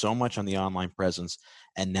focused so much on the online presence,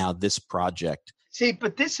 and now this project. See,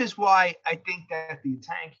 but this is why I think that the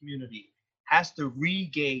Italian community has to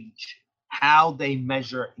re-gauge how they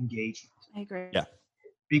measure engagement. I agree. Yeah.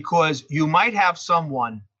 Because you might have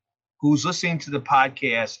someone who's listening to the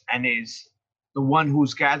podcast and is the one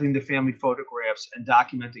who's gathering the family photographs and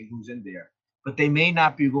documenting who's in there, but they may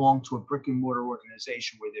not belong to a brick and mortar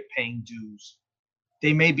organization where they're paying dues.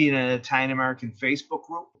 They may be in an Italian American Facebook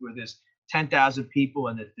group where there's 10,000 people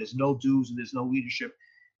and there's no dues and there's no leadership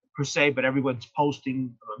per se, but everyone's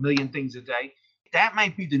posting a million things a day. That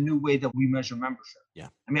might be the new way that we measure membership. Yeah.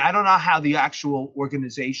 I mean, I don't know how the actual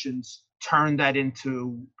organizations turn that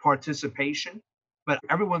into participation, but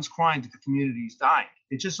everyone's crying that the community is dying.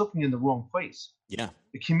 They're just looking in the wrong place. Yeah.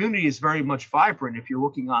 The community is very much vibrant if you're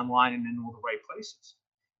looking online and in all the right places.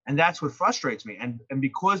 And that's what frustrates me. And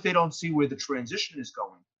because they don't see where the transition is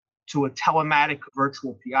going to a telematic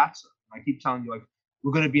virtual piazza, I keep telling you, like,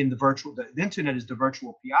 we're going to be in the internet is the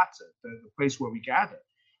virtual piazza, the place where we gather.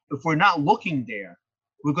 If we're not looking there,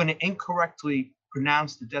 we're going to incorrectly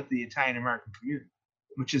pronounce the death of the Italian American community,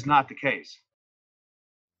 which is not the case.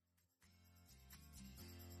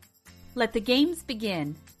 Let the games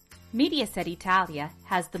begin. Mediaset Italia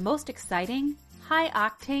has the most exciting,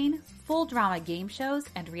 high-octane, full-drama game shows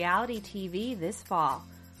and reality TV this fall.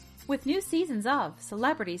 With new seasons of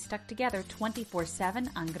Celebrities Stuck Together 24/7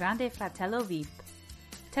 on Grande Fratello VIP.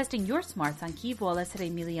 Testing your smarts on Chi vuole essere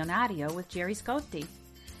milionario with Jerry Scotti.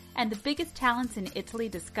 And the biggest talents in Italy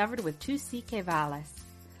discovered with Tu si che vales.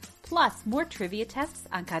 Plus, more trivia tests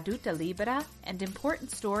on Caduta Libera and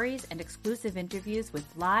important stories and exclusive interviews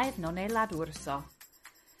with live Nonella d'Urso.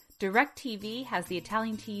 DirecTV has the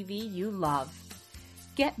Italian TV you love.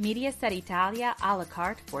 Get Mediaset Italia a la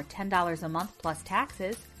carte for $10 a month plus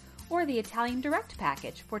taxes, or the Italian Direct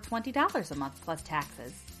package for $20 a month plus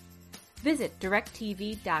taxes. Visit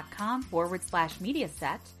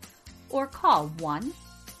directtv.com/Mediaset or call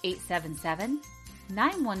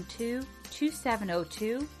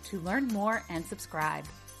 1-877-912-2702 to learn more and subscribe.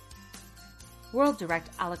 World Direct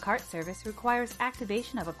a la carte service requires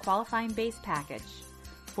activation of a qualifying base package.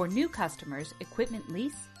 For new customers, equipment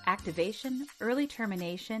lease, activation, early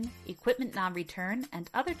termination, equipment non-return, and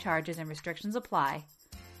other charges and restrictions apply.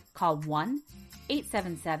 Call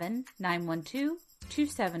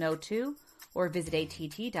 1-877-912-2702 or visit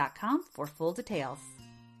att.com for full details.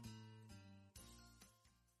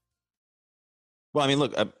 Well, I mean,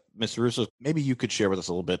 look, Mr. Russo, maybe you could share with us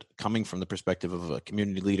a little bit, coming from the perspective of a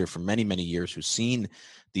community leader for many, many years who's seen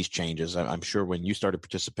these changes. I'm sure when you started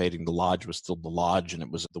participating, the lodge was still the lodge and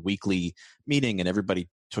it was the weekly meeting and everybody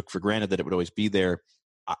took for granted that it would always be there.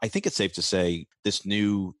 I think it's safe to say this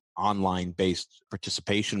new online-based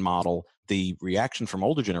participation model, the reaction from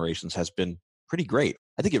older generations has been pretty great.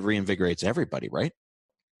 I think it reinvigorates everybody, right?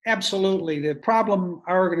 Absolutely. The problem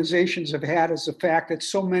our organizations have had is the fact that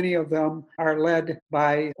so many of them are led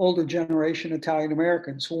by older generation Italian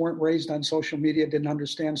Americans who weren't raised on social media, didn't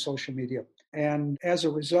understand social media, and as a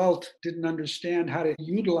result, didn't understand how to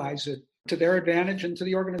utilize it to their advantage and to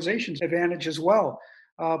the organization's advantage as well.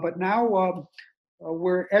 But now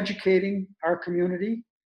we're educating our community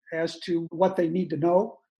as to what they need to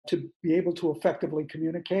know to be able to effectively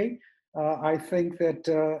communicate. I think that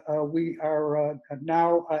we are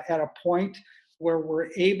now at a point where we're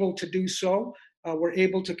able to do so. We're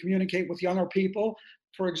able to communicate with younger people.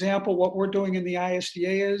 For example, what we're doing in the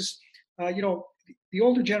ISDA is, the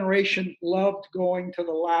older generation loved going to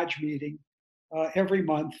the lodge meeting every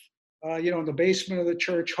month, in the basement of the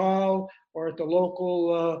church hall or at the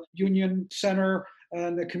local union center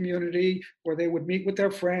in the community, where they would meet with their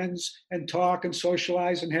friends and talk and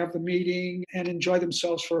socialize and have the meeting and enjoy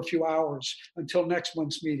themselves for a few hours until next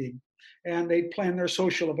month's meeting. And they'd plan their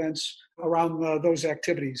social events around those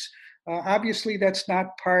activities. Obviously, that's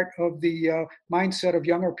not part of the mindset of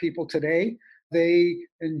younger people today. They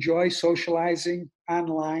enjoy socializing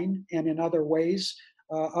online and in other ways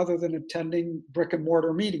other than attending brick and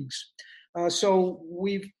mortar meetings. So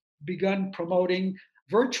we've begun promoting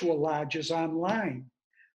virtual lodges online,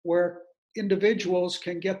 where individuals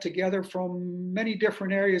can get together from many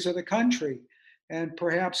different areas of the country and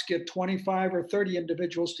perhaps get 25 or 30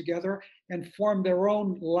 individuals together and form their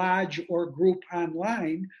own lodge or group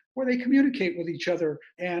online where they communicate with each other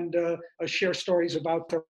and share stories about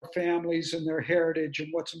their families and their heritage and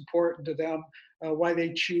what's important to them, why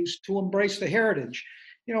they choose to embrace the heritage.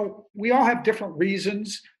 We all have different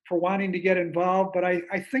reasons for wanting to get involved, but I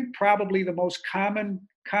think probably the most common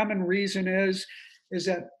reason is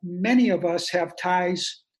that many of us have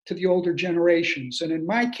ties to the older generations. And in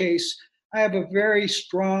my case, I have a very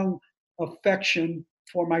strong affection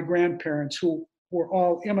for my grandparents who were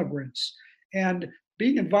all immigrants. And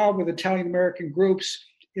being involved with Italian American groups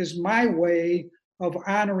is my way of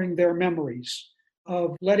honoring their memories,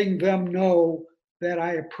 of letting them know that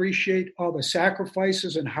I appreciate all the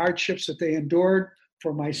sacrifices and hardships that they endured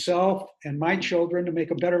for myself and my children to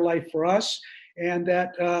make a better life for us, and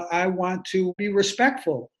that I want to be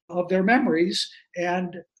respectful of their memories.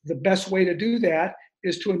 And the best way to do that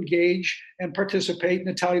is to engage and participate in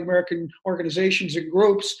Italian American organizations and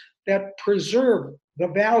groups that preserve the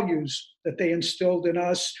values that they instilled in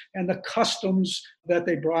us and the customs that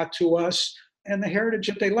they brought to us and the heritage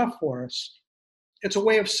that they left for us. It's a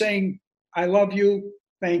way of saying, I love you,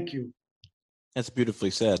 thank you. That's beautifully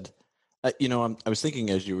said. I was thinking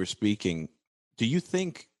as you were speaking, do you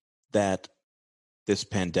think that this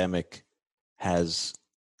pandemic has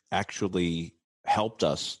actually helped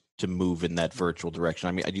us to move in that virtual direction?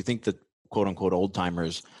 I mean, do you think that quote unquote old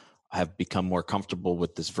timers have become more comfortable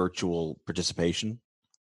with this virtual participation?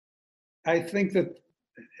 I think that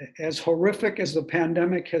as horrific as the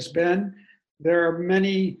pandemic has been, there are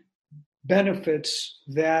many benefits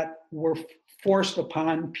that were forced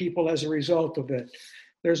upon people as a result of it.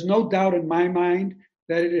 There's no doubt in my mind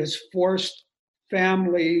that it has forced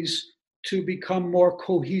families to become more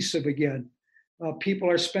cohesive again. People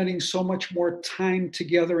are spending so much more time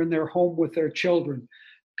together in their home with their children.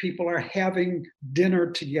 People are having dinner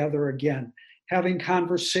together again, having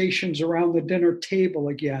conversations around the dinner table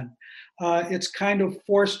again. It's kind of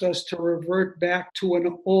forced us to revert back to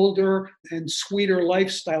an older and sweeter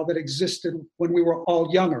lifestyle that existed when we were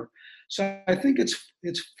all younger. So I think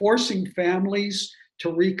it's forcing families to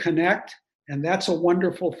reconnect, and that's a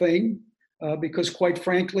wonderful thing because, quite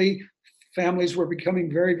frankly, families were becoming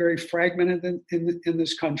very, very fragmented in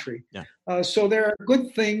this country. Yeah. So there are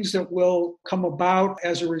good things that will come about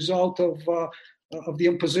as a result of the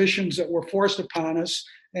impositions that were forced upon us,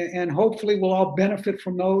 and hopefully we'll all benefit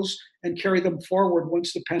from those and carry them forward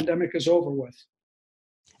once the pandemic is over with.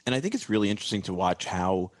 And I think it's really interesting to watch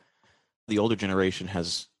how the older generation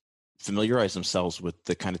has familiarized themselves with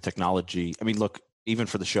the kind of technology. I mean, look, even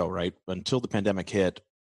for the show, right? Until the pandemic hit,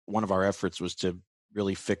 one of our efforts was to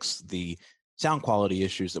really fix the sound quality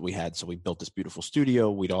issues that we had. So we built this beautiful studio.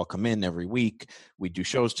 We'd all come in every week. We'd do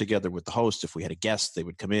shows together with the host. If we had a guest, they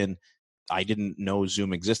would come in. I didn't know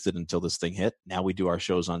Zoom existed until this thing hit. Now we do our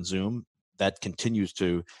shows on Zoom. That continues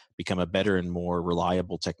to become a better and more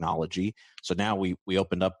reliable technology. So now we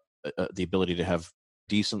opened up the ability to have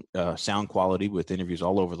decent sound quality with interviews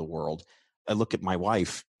all over the world. I look at my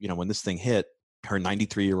wife, when this thing hit, her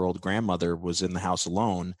 93-year-old grandmother was in the house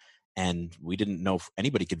alone, and we didn't know if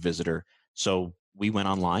anybody could visit her. So we went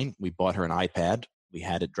online. We bought her an iPad. We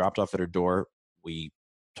had it dropped off at her door. We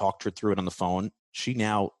talked her through it on the phone. She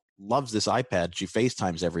now loves this iPad. She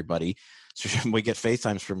FaceTimes everybody. So we get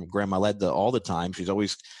FaceTimes from Grandma Ledda all the time. She's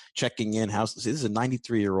always checking in. This is a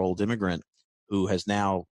 93-year-old immigrant who has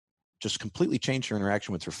now just completely changed her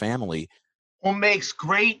interaction with her family. Who makes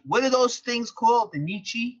great, what are those things called? The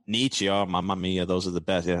gnocchi? Gnocchi, oh, mamma mia, those are the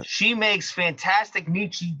best, yeah. She makes fantastic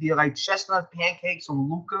gnocchi. They're like chestnut pancakes from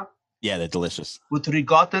Lucca. Yeah, they're delicious. With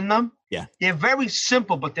ricotta in them. Yeah. They're very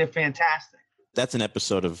simple, but they're fantastic. That's an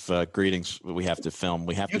episode of Greetings we have to film.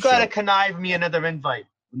 You got to connive me another invite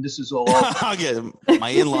when this is all over.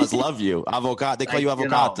 My in-laws love you. Avocado. They call you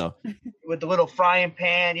avocado. With the little frying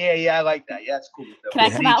pan. Yeah, I like that. Yeah, it's cool. Can I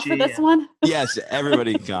come out for this one? Yes,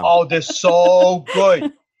 everybody come. Oh, they're so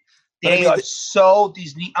good. They are so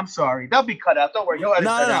these. I'm sorry, they'll be cut out. Don't worry.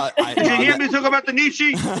 No. Did you hear me talk about the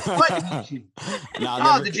gnocchi? What gnocchi?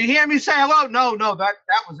 Did you hear me say hello? No. That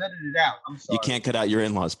was edited out. I'm sorry. You can't cut out your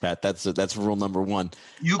in-laws, Pat. That's rule number one.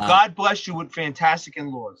 God bless you with fantastic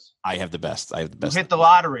in-laws. I have the best. You hit the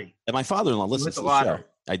lottery. And my father-in-law listens to the show.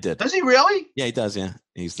 I did. Does he really? Yeah, he does. Yeah,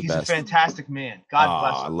 he's the best. He's a fantastic man. God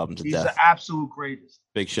bless him. I love him to death. He's the absolute greatest.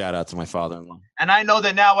 Big shout out to my father-in-law. And I know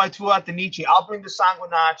that now I threw out the gnocchi. I'll bring the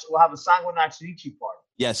sanguinacci. We'll have a sanguinacci gnocchi party.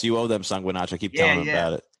 Yes, you owe them sanguinacci. I keep telling them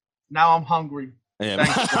about it. Now I'm hungry. Yeah.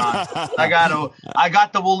 Thanks, John. I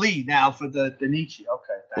got the wali now for the gnocchi.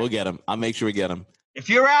 Okay. We'll get him. I'll make sure we get him. If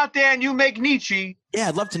you're out there and you make Nietzsche. Yeah,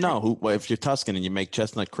 I'd love to know if you're Tuscan and you make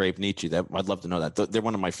chestnut crepe Nietzsche. I'd love to know that. They're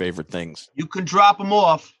one of my favorite things. You can drop them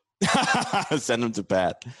off. Send them to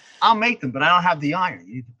Pat. I'll make them, but I don't have the iron.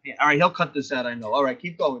 You need the pan. All right, he'll cut this out, I know. All right,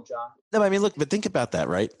 keep going, John. No, I mean, look, but think about that,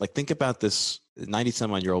 right? Like, think about this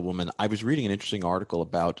 90-some-odd-year-old woman. I was reading an interesting article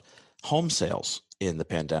about home sales in the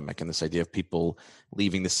pandemic and this idea of people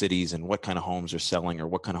leaving the cities and what kind of homes are selling or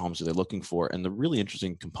what kind of homes are they looking for. And the really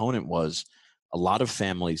interesting component was a lot of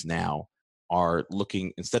families now are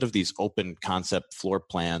looking, instead of these open concept floor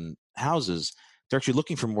plan houses, they're actually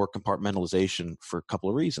looking for more compartmentalization for a couple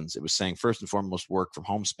of reasons. It was saying, first and foremost, work from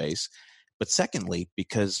home space. But secondly,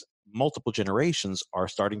 because multiple generations are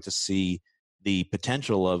starting to see the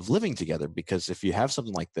potential of living together. Because if you have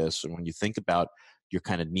something like this, and when you think about your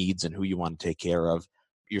kind of needs and who you want to take care of,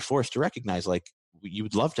 you're forced to recognize, like, you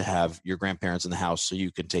would love to have your grandparents in the house so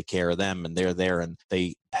you can take care of them and they're there and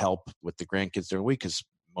they help with the grandkids during the week, because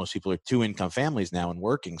most people are 2-income families now and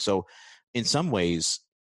working. So in some ways,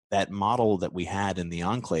 that model that we had in the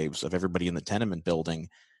enclaves of everybody in the tenement building,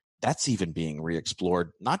 that's even being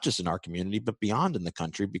re-explored, not just in our community, but beyond in the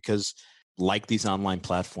country, because like these online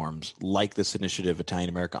platforms, like this initiative, Italian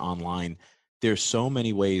America Online, there's so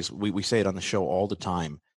many ways. We say it on the show all the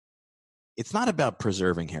time. It's not about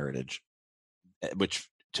preserving heritage, which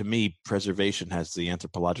to me, preservation has the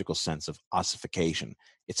anthropological sense of ossification.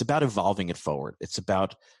 It's about evolving it forward. It's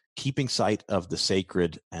about keeping sight of the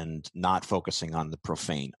sacred and not focusing on the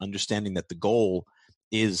profane, understanding that the goal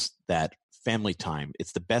is that family time.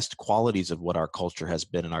 It's the best qualities of what our culture has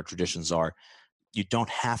been and our traditions are. You don't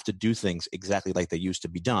have to do things exactly like they used to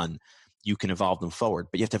be done. You can evolve them forward,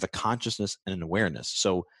 but you have to have a consciousness and an awareness.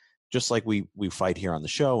 So just like we fight here on the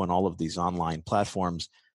show and all of these online platforms,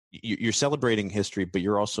 you're celebrating history, but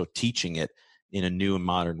you're also teaching it in a new and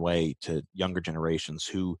modern way to younger generations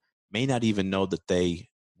who may not even know that they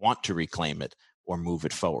want to reclaim it or move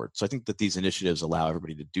it forward. So I think that these initiatives allow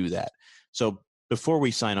everybody to do that. So before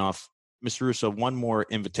we sign off, Mr. Russo, one more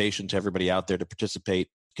invitation to everybody out there to participate.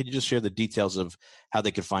 Could you just share the details of how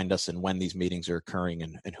they can find us and when these meetings are occurring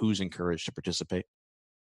and who's encouraged to participate?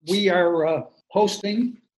 We are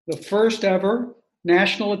hosting the first ever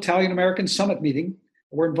National Italian American Summit meeting.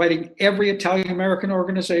 We're inviting every Italian American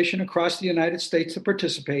organization across the United States to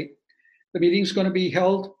participate. The meeting is going to be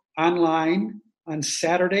held online on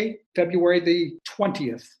Saturday, February the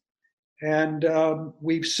 20th. And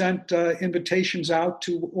we've sent invitations out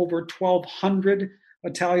to over 1,200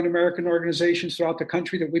 Italian American organizations throughout the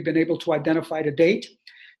country that we've been able to identify to date.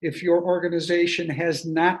 If your organization has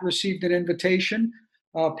not received an invitation,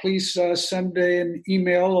 please send an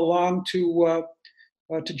email along to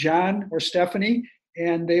John or Stephanie,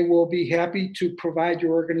 and they will be happy to provide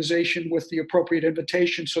your organization with the appropriate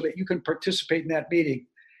invitation so that you can participate in that meeting.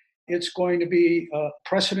 It's going to be a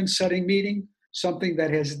precedent-setting meeting, something that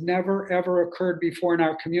has never, ever occurred before in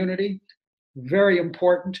our community. Very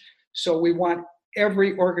important. So we want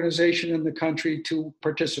every organization in the country to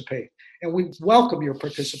participate. And we welcome your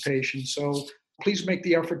participation. So please make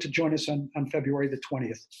the effort to join us on February the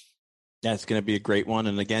 20th. Yeah, it's going to be a great one.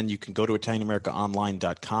 And again, you can go to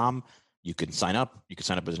ItalianAmericaOnline.com. You can sign up. You can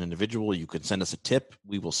sign up as an individual. You can send us a tip.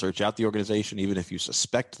 We will search out the organization. Even if you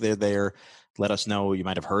suspect they're there, let us know. You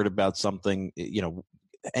might have heard about something,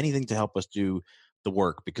 anything to help us do the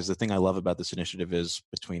work. Because the thing I love about this initiative is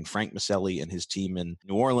between Frank Maselli and his team in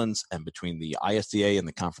New Orleans, and between the ISDA and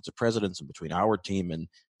the Conference of Presidents, and between our team and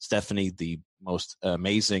Stephanie, the most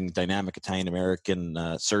amazing dynamic Italian American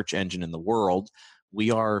search engine in the world,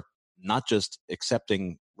 we are not just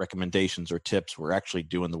accepting recommendations or tips, we're actually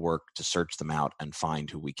doing the work to search them out and find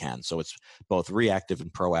who we can. So it's both reactive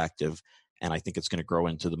and proactive. And I think it's going to grow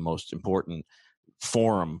into the most important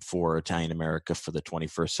forum for Italian America for the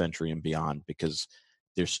 21st century and beyond, because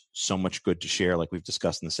there's so much good to share, like we've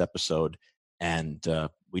discussed in this episode. And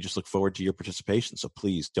we just look forward to your participation. So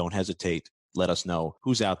please don't hesitate. Let us know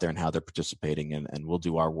who's out there and how they're participating, and we'll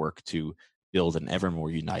do our work to build an ever more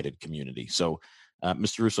united community. So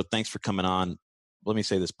Mr. Russo, thanks for coming on. Let me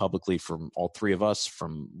say this publicly from all three of us,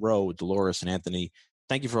 from Ro, Dolores, and Anthony.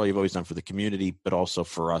 Thank you for all you've always done for the community, but also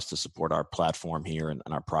for us to support our platform here and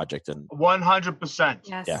our project. And 100%.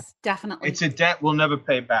 Yes, Yeah. definitely. It's a debt we'll never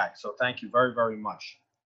pay back. So thank you very, very much.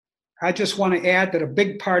 I just want to add that a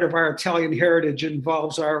big part of our Italian heritage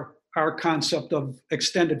involves our concept of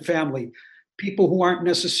extended family. people who aren't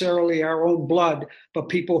necessarily our own blood, but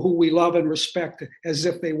people who we love and respect as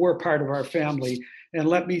if they were part of our family. And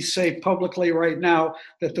let me say publicly right now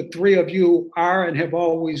that the three of you are and have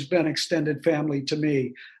always been extended family to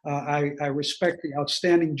me. I respect the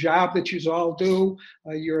outstanding job that you all do.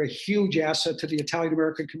 You're a huge asset to the Italian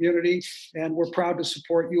American community, and we're proud to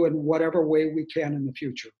support you in whatever way we can in the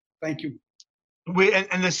future. Thank you.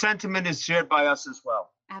 And the sentiment is shared by us as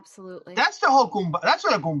well. Absolutely. That's the whole that's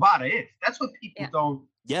what a gumbata is. That's what people don't.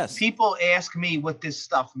 Yes. People ask me what this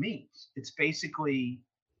stuff means. It's basically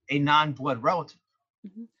a non-blood relative.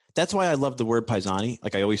 Mm-hmm. That's why I love the word paisani.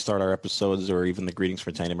 Like I always start our episodes or even the greetings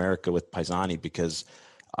from Italian America with paisani, because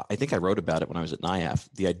I think I wrote about it when I was at IAP.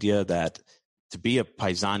 The idea that to be a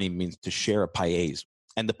paisani means to share a paese.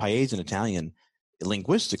 And the paese in Italian,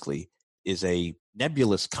 linguistically, is a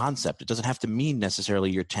nebulous concept. It doesn't have to mean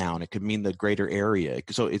necessarily your town. It could mean the greater area.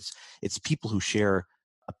 So it's people who share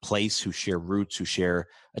a place, who share roots, who share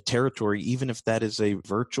a territory, even if that is a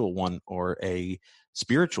virtual one or a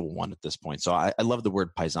spiritual one at this point. So I love the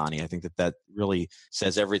word paisani. I think that really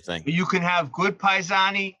says everything. You can have good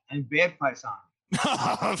paisani and bad paisani.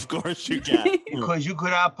 Of course you can. Because you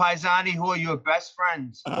could have paisani who are your best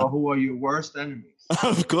friends or who are your worst enemies.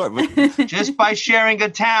 Of course. Just by sharing a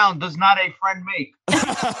town does not a friend make.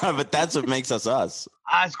 But that's what makes us.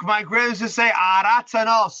 As my grandma used to say, arazza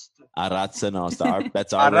nost. Arazza nost.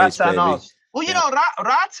 That's our race, baby. Well, you know,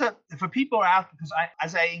 razza, for people out, because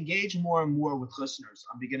as I engage more and more with listeners,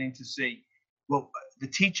 I'm beginning to see the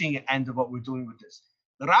teaching end of what we're doing with this.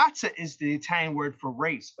 Razza is the Italian word for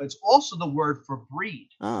race, but it's also the word for breed.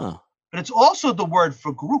 Oh. But it's also the word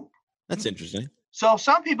for group. That's interesting. So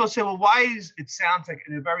some people say, well, why is it sounds like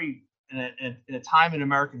in a time in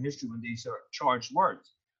American history when these are charged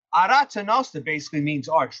words? Arazza nostra basically means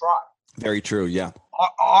our tribe. Very true, yeah.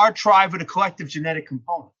 Our tribe with a collective genetic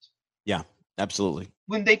component. Yeah, absolutely.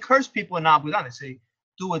 When they curse people in Napoleon, they say,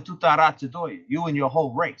 "Tu e tutta razza tua," you and your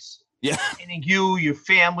whole race. Yeah. Meaning you, your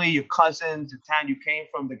family, your cousins, the town you came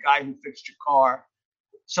from, the guy who fixed your car.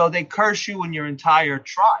 So they curse you and your entire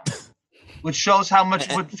tribe, which shows how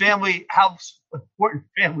important family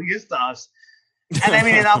is to us. And I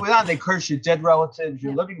mean, in Napoleon, they curse your dead relatives,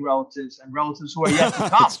 your living relatives, and relatives who are yet to come.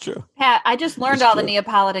 That's true. Pat, I just learned all the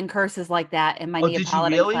Neapolitan curses like that in my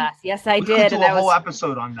Neapolitan class. Yes, I did. We could do a whole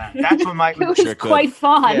episode on that. That's when it was quite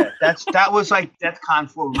fun. Yeah, that was like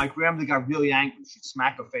DEFCON 4. My grandmother got really angry. She'd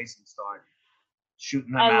smack her face and start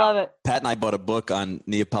shooting them out. I love it. Pat and I bought a book on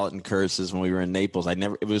Neapolitan curses when we were in Naples.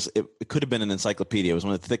 It could have been an encyclopedia. It was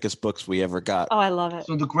one of the thickest books we ever got. Oh, I love it.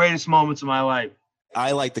 So the greatest moments of my life.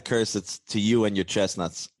 I like the curse that's to you and your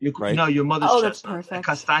chestnuts, right? No, your mother's chestnuts.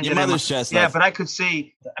 That's perfect. Your mother's chestnuts. Yeah, but I could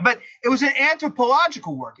see. But it was an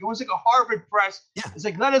anthropological work. It was like a Harvard press. Yeah. It's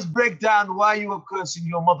like, let us break down why you were cursing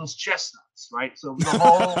your mother's chestnuts, right? So the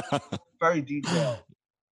whole very detailed.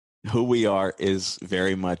 Who we are is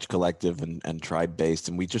very much collective and tribe-based,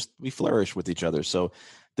 and we flourish with each other. So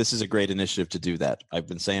this is a great initiative to do that. I've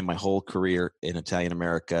been saying my whole career in Italian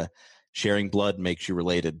America, sharing blood makes you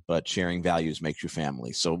related, but sharing values makes you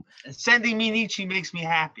family. So sending me Nietzsche makes me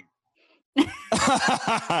happy.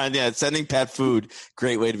 Yeah, sending Pat food,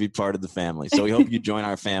 great way to be part of the family. So we hope you join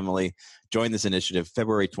our family, join this initiative,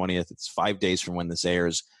 February 20th. It's 5 days from when this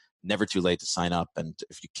airs. Never too late to sign up. And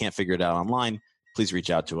if you can't figure it out online, please reach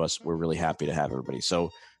out to us. We're really happy to have everybody.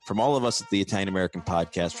 So from all of us at the Italian American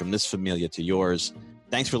Podcast, from this familia to yours,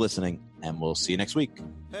 thanks for listening, and we'll see you next week.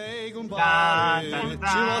 Ehi compare,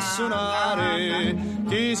 ci vuol suonare,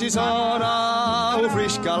 chi si suona un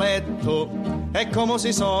friscaletto, e come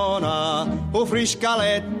si suona un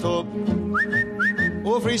friscaletto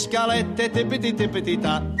e tipiti tipiti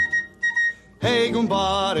ta. Ehi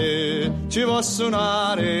compare, ci vuol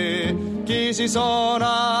suonare, chi si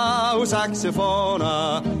suona un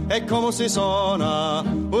saxofona, e come si suona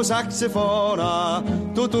un saxofona,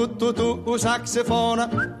 tu un saxofona,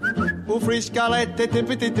 un friscaletto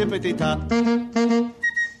tipiti tipiti ta.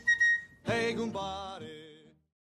 Ehi compare.